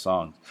I like the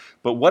songs?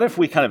 But what if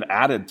we kind of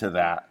added to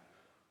that,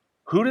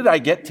 who did I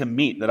get to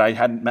meet that I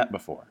hadn't met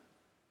before?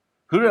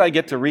 Who did I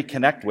get to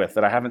reconnect with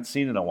that I haven't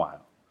seen in a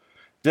while?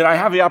 Did I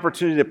have the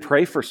opportunity to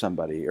pray for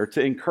somebody or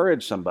to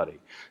encourage somebody?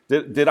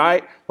 Did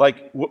I,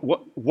 like,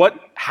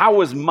 how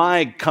was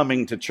my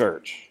coming to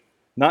church?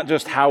 Not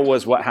just how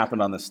was what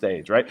happened on the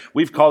stage, right?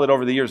 We've called it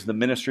over the years the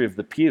ministry of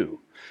the pew,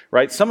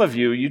 right? Some of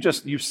you,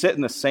 you sit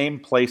in the same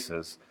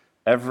places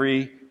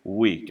every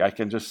week. I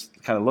can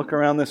just kind of look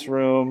around this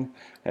room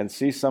and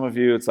see some of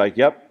you. It's like,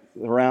 yep,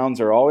 the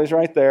rounds are always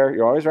right there.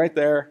 You're always right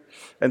there.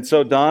 And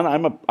so, Don,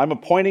 I'm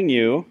appointing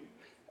you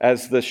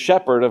as the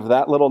shepherd of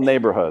that little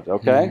neighborhood,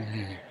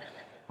 okay?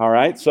 All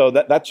right, so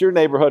that's your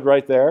neighborhood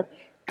right there.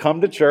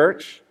 Come to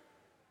church,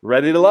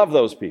 ready to love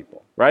those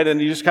people, right?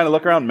 And you just kind of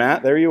look around,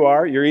 Matt, there you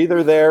are. You're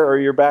either there or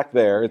you're back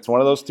there. It's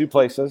one of those two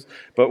places.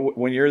 But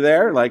when you're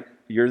there, like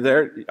you're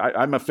there,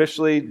 I'm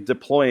officially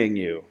deploying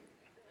you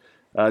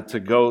to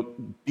go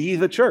be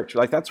the church.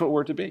 Like that's what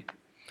we're to be.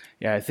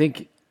 Yeah, I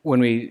think when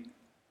we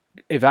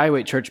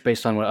evaluate church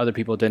based on what other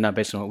people did, not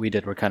based on what we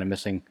did, we're kind of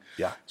missing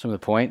some of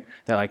the point.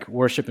 That like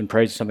worship and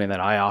praise is something that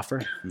I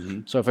offer.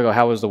 Mm-hmm. So if I go,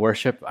 how was the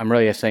worship? I'm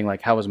really saying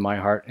like, how was my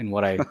heart and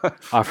what I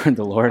offered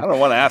the Lord? I don't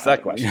want to ask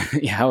that question.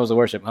 Yeah, how was the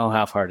worship? Oh,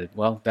 half-hearted.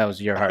 Well, that was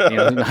your heart. You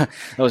know, that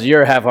was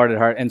your half-hearted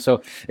heart. And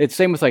so it's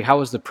same with like, how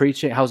was the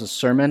preaching? How was the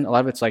sermon? A lot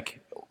of it's like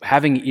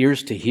having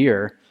ears to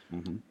hear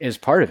is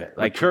part of it.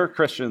 Like mature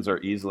Christians are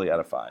easily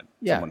edified.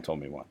 Yeah. Someone told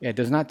me once. Yeah, it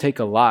does not take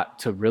a lot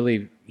to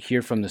really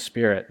hear from the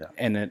Spirit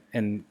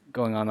and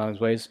going on those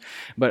ways.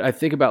 But I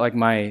think about like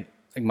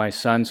my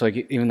son. So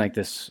like even like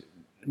this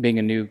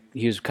being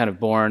he was kind of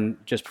born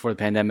just before the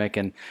pandemic,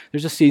 and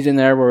there's a season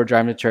there where we're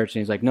driving to church,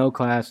 and he's like, no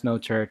class, no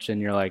church,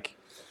 and you're like,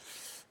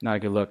 not a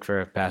good look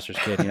for a pastor's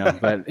kid, you know.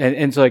 But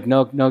and so like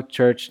no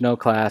church, no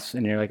class,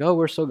 and you're like, oh,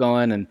 we're still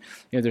going, and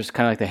you know, there's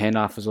kind of like the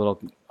handoff is a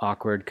little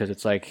awkward because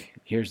it's like,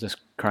 here's this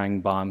crying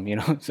bomb, you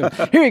know. So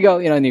here you go,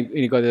 you know, and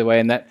you go the other way,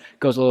 and that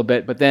goes a little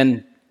bit. But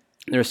then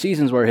there are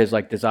seasons where his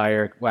like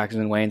desire waxes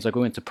and wanes. Like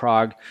we went to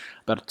Prague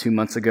about 2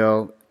 months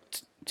ago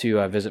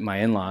to visit my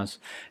in-laws,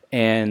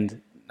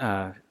 and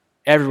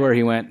everywhere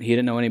he went, he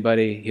didn't know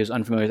anybody. He was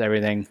unfamiliar with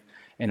everything,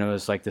 and it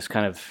was like this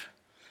kind of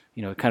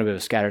a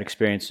scattered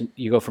experience.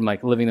 You go from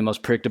like living the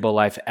most predictable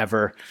life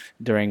ever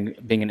during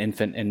being an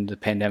infant in the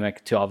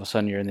pandemic to all of a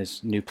sudden you're in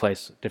this new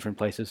place, different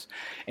places.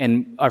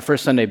 And our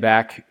first Sunday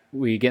back,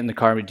 we get in the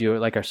car, we do it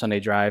like our Sunday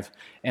drive,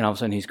 and all of a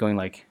sudden he's going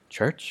like,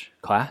 church,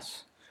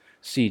 class,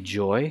 see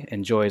Joy.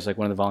 And Joy is like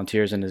one of the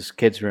volunteers in his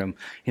kids' room.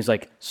 He's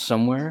like,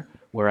 somewhere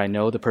where I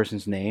know the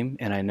person's name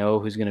and I know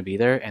who's going to be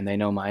there and they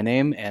know my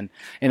name. And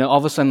all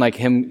of a sudden, like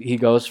he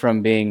goes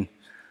from being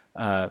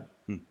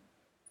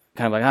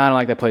kind of like, I don't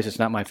like that place, it's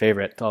not my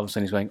favorite. All of a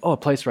sudden he's going, oh, a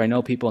place where I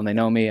know people and they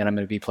know me and I'm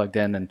going to be plugged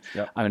in and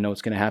I don't know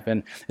what's going to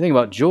happen. I think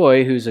about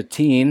Joy, who's a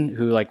teen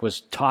who like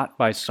was taught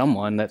by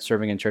someone that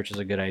serving in church is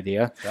a good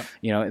idea.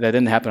 You know, that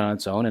didn't happen on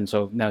its own. And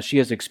so now she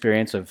has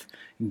experience of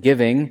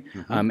giving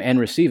and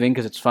receiving,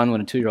 because it's fun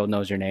when a 2-year-old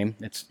knows your name.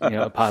 It's, you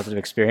know, a positive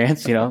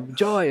experience, you know,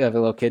 Joy, you have a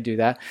little kid do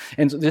that.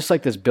 And so just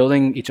like this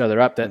building each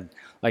other up that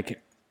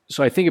like,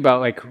 so I think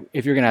about like,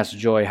 if you're going to ask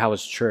Joy, how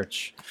was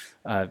church?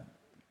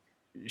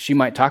 She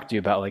might talk to you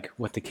about like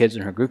what the kids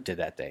in her group did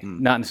that day,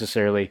 not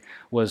necessarily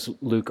was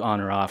Luke on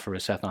or off or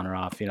was Seth on or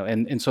off, you know.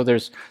 And so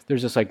there's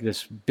just like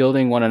this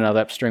building one another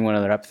up, stirring one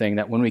another up thing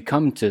that when we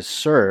come to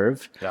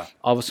serve,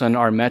 all of a sudden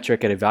our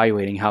metric at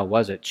evaluating how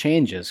was it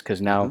changes,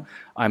 because now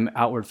I'm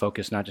outward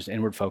focused, not just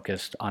inward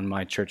focused on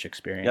my church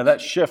experience. Yeah,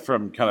 that shift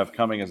from kind of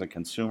coming as a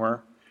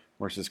consumer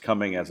versus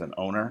coming as an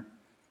owner.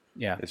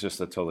 Yeah, it's just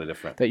a totally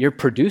different. That you're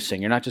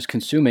producing, you're not just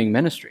consuming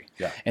ministry.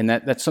 Yeah. And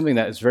that's something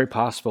that is very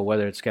possible,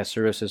 whether it's guest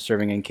services,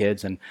 serving in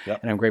kids, and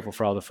I'm grateful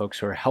for all the folks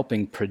who are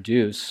helping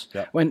produce.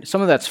 When some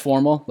of that's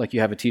formal, like you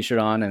have a T-shirt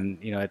on, and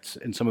you know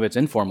and some of it's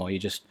informal. You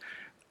just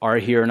are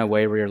here in a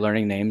way where you're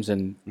learning names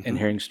and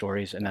hearing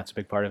stories, and that's a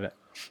big part of it.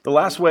 The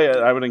last way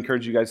I would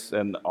encourage you guys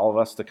and all of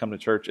us to come to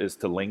church is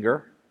to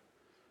linger.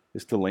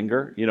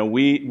 You know,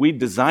 we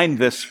designed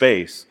this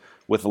space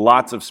with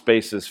lots of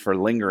spaces for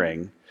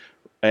lingering,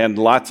 and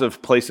lots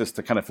of places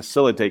to kind of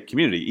facilitate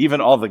community.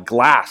 Even all the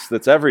glass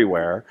that's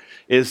everywhere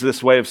is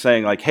this way of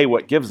saying like, hey,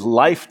 what gives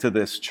life to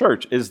this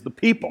church is the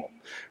people,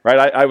 right?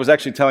 I was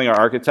actually telling our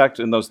architect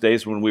in those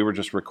days when we were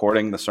just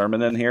recording the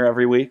sermon in here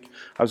every week,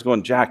 I was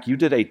going, Jack, you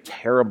did a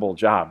terrible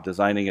job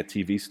designing a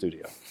TV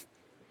studio.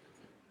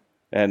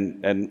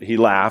 And he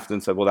laughed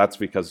and said, well, that's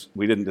because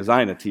we didn't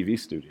design a TV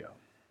studio.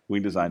 We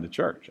designed a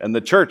church. And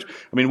the church,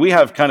 I mean, we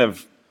have kind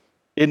of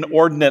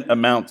inordinate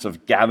amounts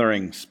of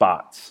gathering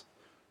spots.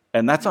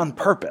 And that's on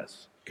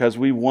purpose, because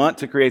we want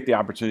to create the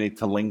opportunity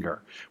to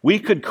linger. We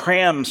could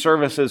cram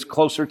services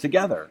closer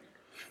together,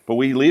 but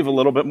we leave a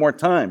little bit more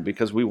time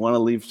because we want to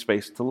leave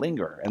space to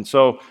linger. And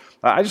so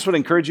I just would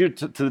encourage you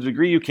to the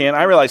degree you can.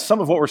 I realize some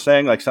of what we're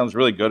saying sounds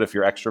really good if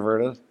you're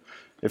extroverted.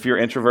 If you're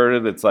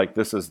introverted, it's like,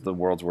 this is the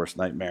world's worst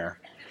nightmare.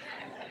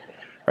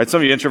 Right?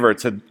 Some of you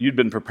introverts, you'd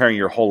been preparing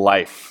your whole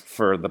life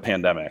for the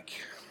pandemic,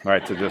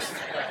 right? To just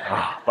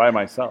by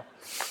myself.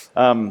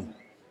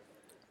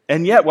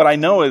 And yet what I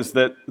know is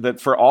that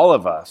for all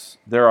of us,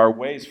 there are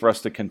ways for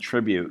us to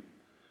contribute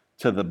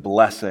to the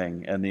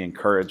blessing and the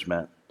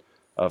encouragement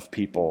of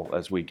people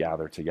as we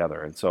gather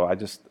together. And so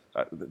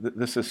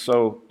this is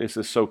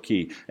so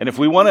key. And if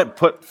we want to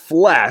put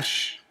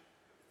flesh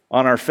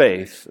on our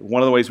faith,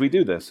 one of the ways we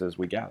do this is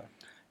we gather.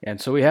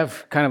 And so we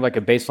have kind of like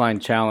a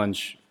baseline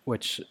challenge,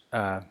 which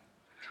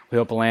we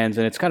hope lands,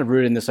 and it's kind of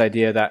rooted in this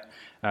idea that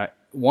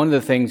one of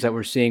the things that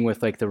we're seeing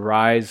with the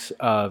rise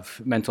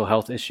of mental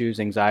health issues,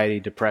 anxiety,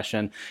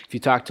 depression, if you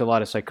talk to a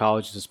lot of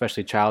psychologists,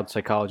 especially child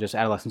psychologists,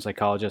 adolescent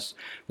psychologists,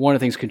 one of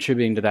the things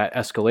contributing to that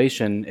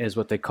escalation is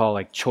what they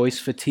call choice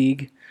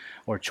fatigue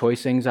or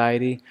choice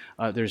anxiety.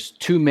 There's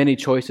too many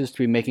choices to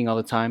be making all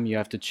the time. You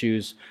have to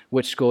choose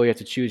which school, you have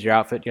to choose your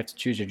outfit, you have to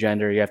choose your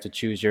gender, you have to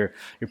choose your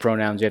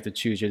pronouns, you have to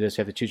choose your this,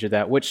 you have to choose your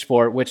that, which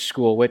sport, which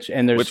school, which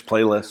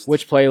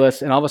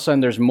playlist, and all of a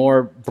sudden there's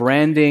more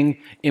branding,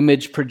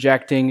 image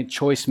projecting,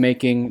 choice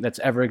making that's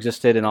ever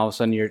existed, and all of a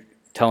sudden you're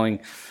telling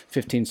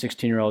 15,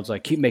 16-year-olds,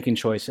 keep making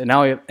choice. And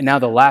now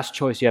the last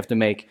choice you have to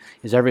make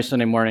is every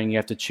Sunday morning you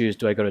have to choose,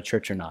 do I go to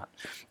church or not?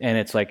 And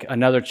it's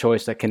another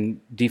choice that can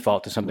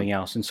default to something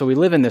else. And so we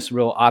live in this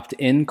real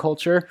opt-in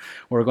culture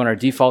where our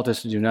default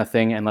is to do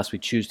nothing unless we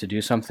choose to do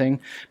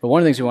something. But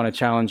one of the things we want to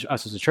challenge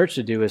us as a church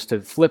to do is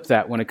to flip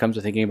that when it comes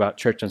to thinking about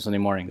church on Sunday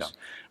mornings. Yeah.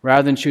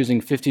 Rather than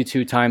choosing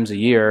 52 times a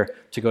year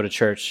to go to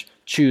church,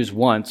 choose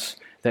once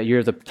that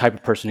you're the type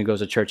of person who goes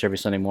to church every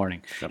Sunday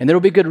morning. Yep. And there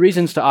will be good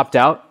reasons to opt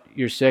out.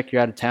 You're sick, you're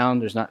out of town,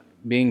 there's not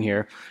being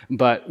here.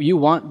 But you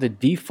want the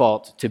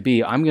default to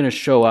be, I'm going to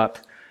show up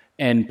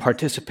and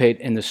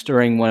participate in the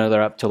stirring one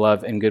another up to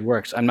love and good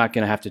works. I'm not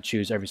going to have to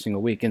choose every single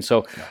week. And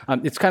so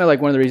it's kind of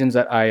like one of the reasons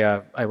that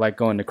I like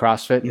going to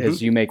CrossFit is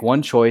you make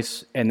one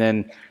choice and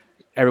then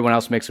everyone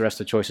else makes the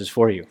rest of the choices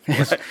for you.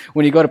 Right.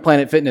 When you go to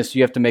Planet Fitness,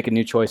 you have to make a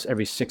new choice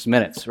every 6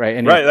 minutes, right?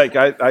 And right,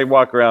 I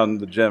walk around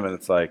the gym and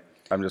it's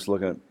I'm just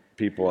looking at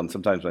people and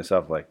sometimes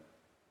myself what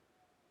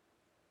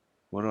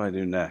do I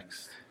do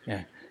next?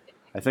 Yeah,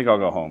 I think I'll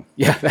go home.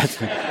 Yeah, that's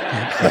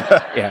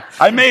yeah.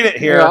 I made it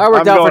here. I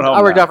worked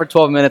out for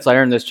 12 minutes. I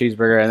earned this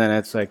cheeseburger, and then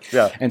it's and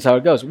that's how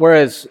it goes.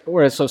 Whereas,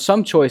 so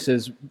some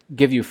choices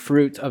give you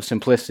fruit of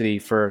simplicity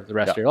for the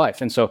rest of your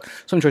life, and so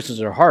some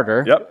choices are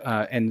harder,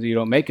 and you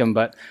don't make them.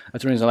 But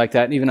that's one reason I like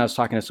that. And even I was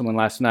talking to someone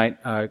last night.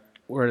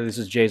 Where this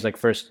is Jay's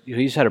first,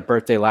 he just had a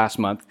birthday last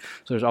month,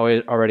 so there's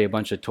already a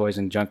bunch of toys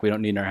and junk we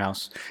don't need in our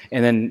house.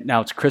 And then now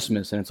it's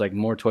Christmas, and it's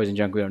more toys and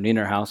junk we don't need in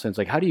our house. And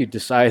it's how do you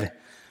decide?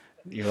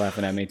 You're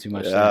laughing at me too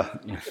much. Yeah.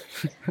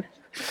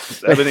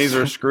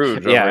 Ebenezer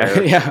Scrooge.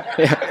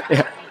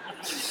 Yeah.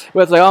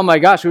 Well, it's oh my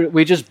gosh,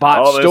 we just bought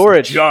all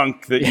storage. This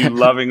junk that you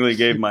lovingly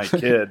gave my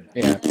kid.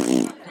 Yeah.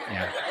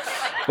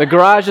 The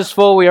garage is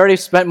full. We already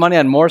spent money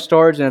on more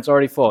storage, and it's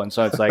already full. And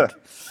so it's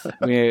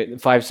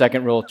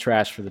 5-second rule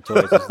trash for the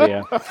toys is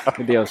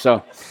the deal.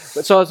 So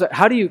it's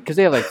how do you? Because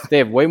they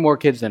have way more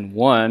kids than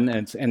one,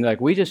 and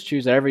we just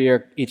choose that every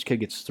year each kid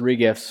gets 3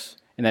 gifts,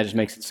 and that just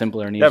makes it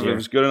simpler and easier. Yeah, but if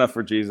it's good enough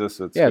for Jesus,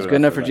 it's good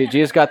enough for Jesus.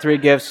 Jesus got 3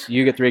 gifts.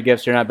 You get 3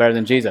 gifts. You're not better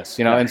than Jesus,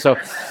 And so,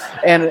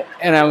 and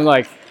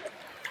I'm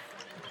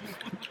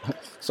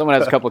someone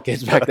has a couple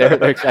kids back there.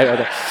 They're excited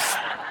about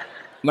that.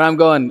 But I'm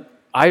going.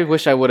 I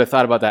wish I would have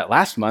thought about that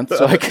last month,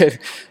 so I could.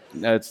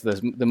 It's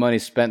the money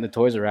spent in the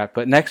Toys R Us.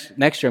 But next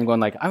year, I'm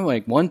going I'm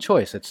one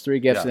choice. It's 3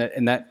 gifts,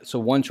 so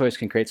one choice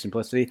can create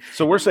simplicity.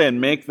 So we're saying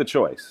make the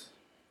choice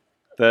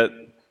that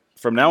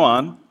from now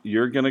on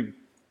you're going to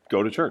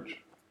go to church.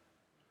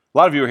 A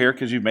lot of you are here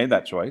because you've made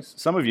that choice.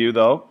 Some of you,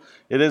 though,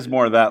 it is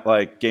more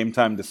that game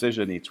time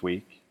decision each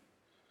week,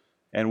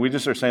 and we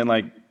just are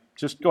saying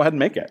just go ahead and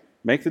make it.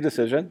 Make the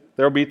decision.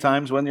 There will be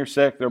times when you're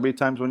sick. There will be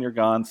times when you're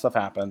gone. Stuff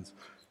happens.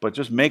 But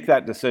just make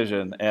that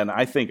decision, and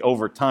I think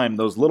over time,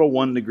 those little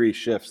 1-degree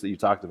shifts that you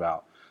talked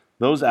about,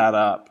 those add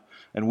up,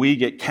 and we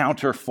get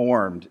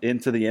counterformed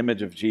into the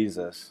image of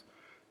Jesus,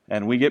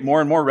 and we get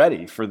more and more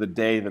ready for the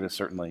day that is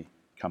certainly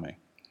coming.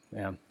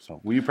 Yeah. So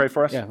will you pray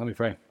for us? Yeah, let me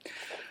pray.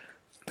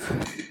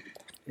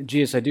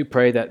 Jesus, I do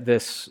pray that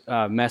this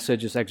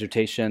message, this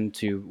exhortation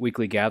to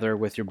weekly gather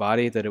with your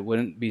body, that it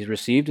wouldn't be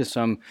received as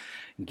some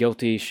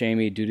guilty,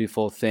 shamey,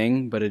 dutiful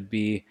thing, but it'd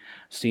be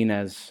seen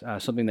as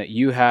something that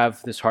you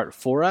have this heart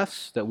for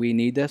us, that we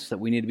need this, that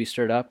we need to be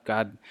stirred up.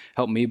 God,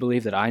 help me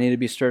believe that I need to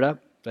be stirred up,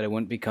 that it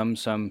wouldn't become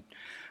some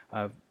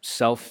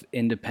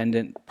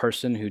self-independent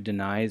person who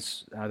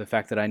denies the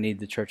fact that I need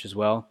the church as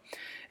well.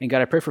 And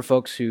God, I pray for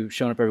folks who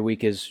showing up every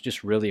week is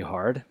just really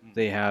hard.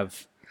 They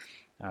have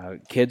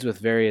kids with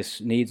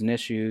various needs and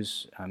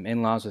issues,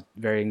 in-laws with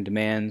varying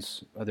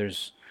demands.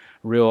 There's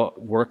real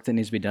work that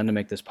needs to be done to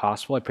make this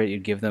possible. I pray that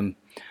you'd give them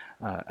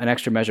an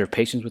extra measure of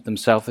patience with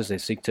themselves as they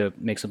seek to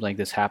make something like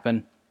this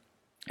happen.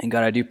 And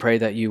God, I do pray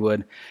that you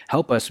would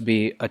help us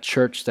be a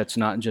church that's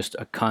not just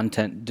a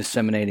content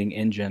disseminating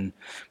engine,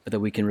 but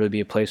that we can really be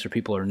a place where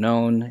people are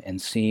known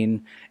and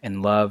seen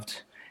and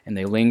loved, and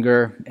they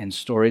linger, and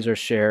stories are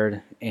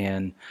shared,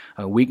 and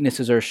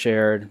weaknesses are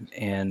shared,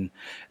 and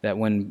that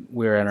when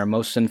we're at our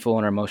most sinful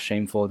and our most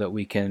shameful, that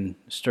we can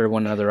stir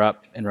one another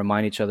up and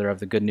remind each other of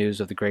the good news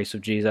of the grace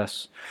of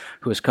Jesus,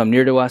 who has come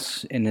near to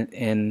us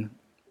in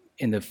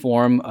the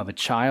form of a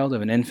child,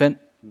 of an infant.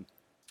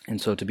 And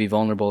so to be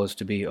vulnerable is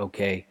to be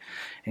okay.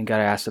 And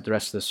God, I ask that the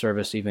rest of the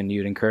service, even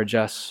you'd encourage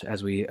us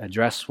as we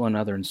address one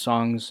another in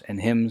songs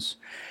and hymns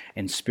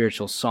and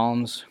spiritual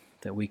psalms,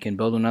 that we can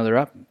build one another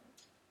up.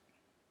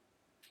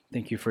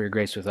 Thank you for your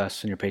grace with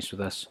us and your patience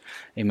with us.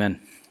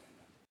 Amen.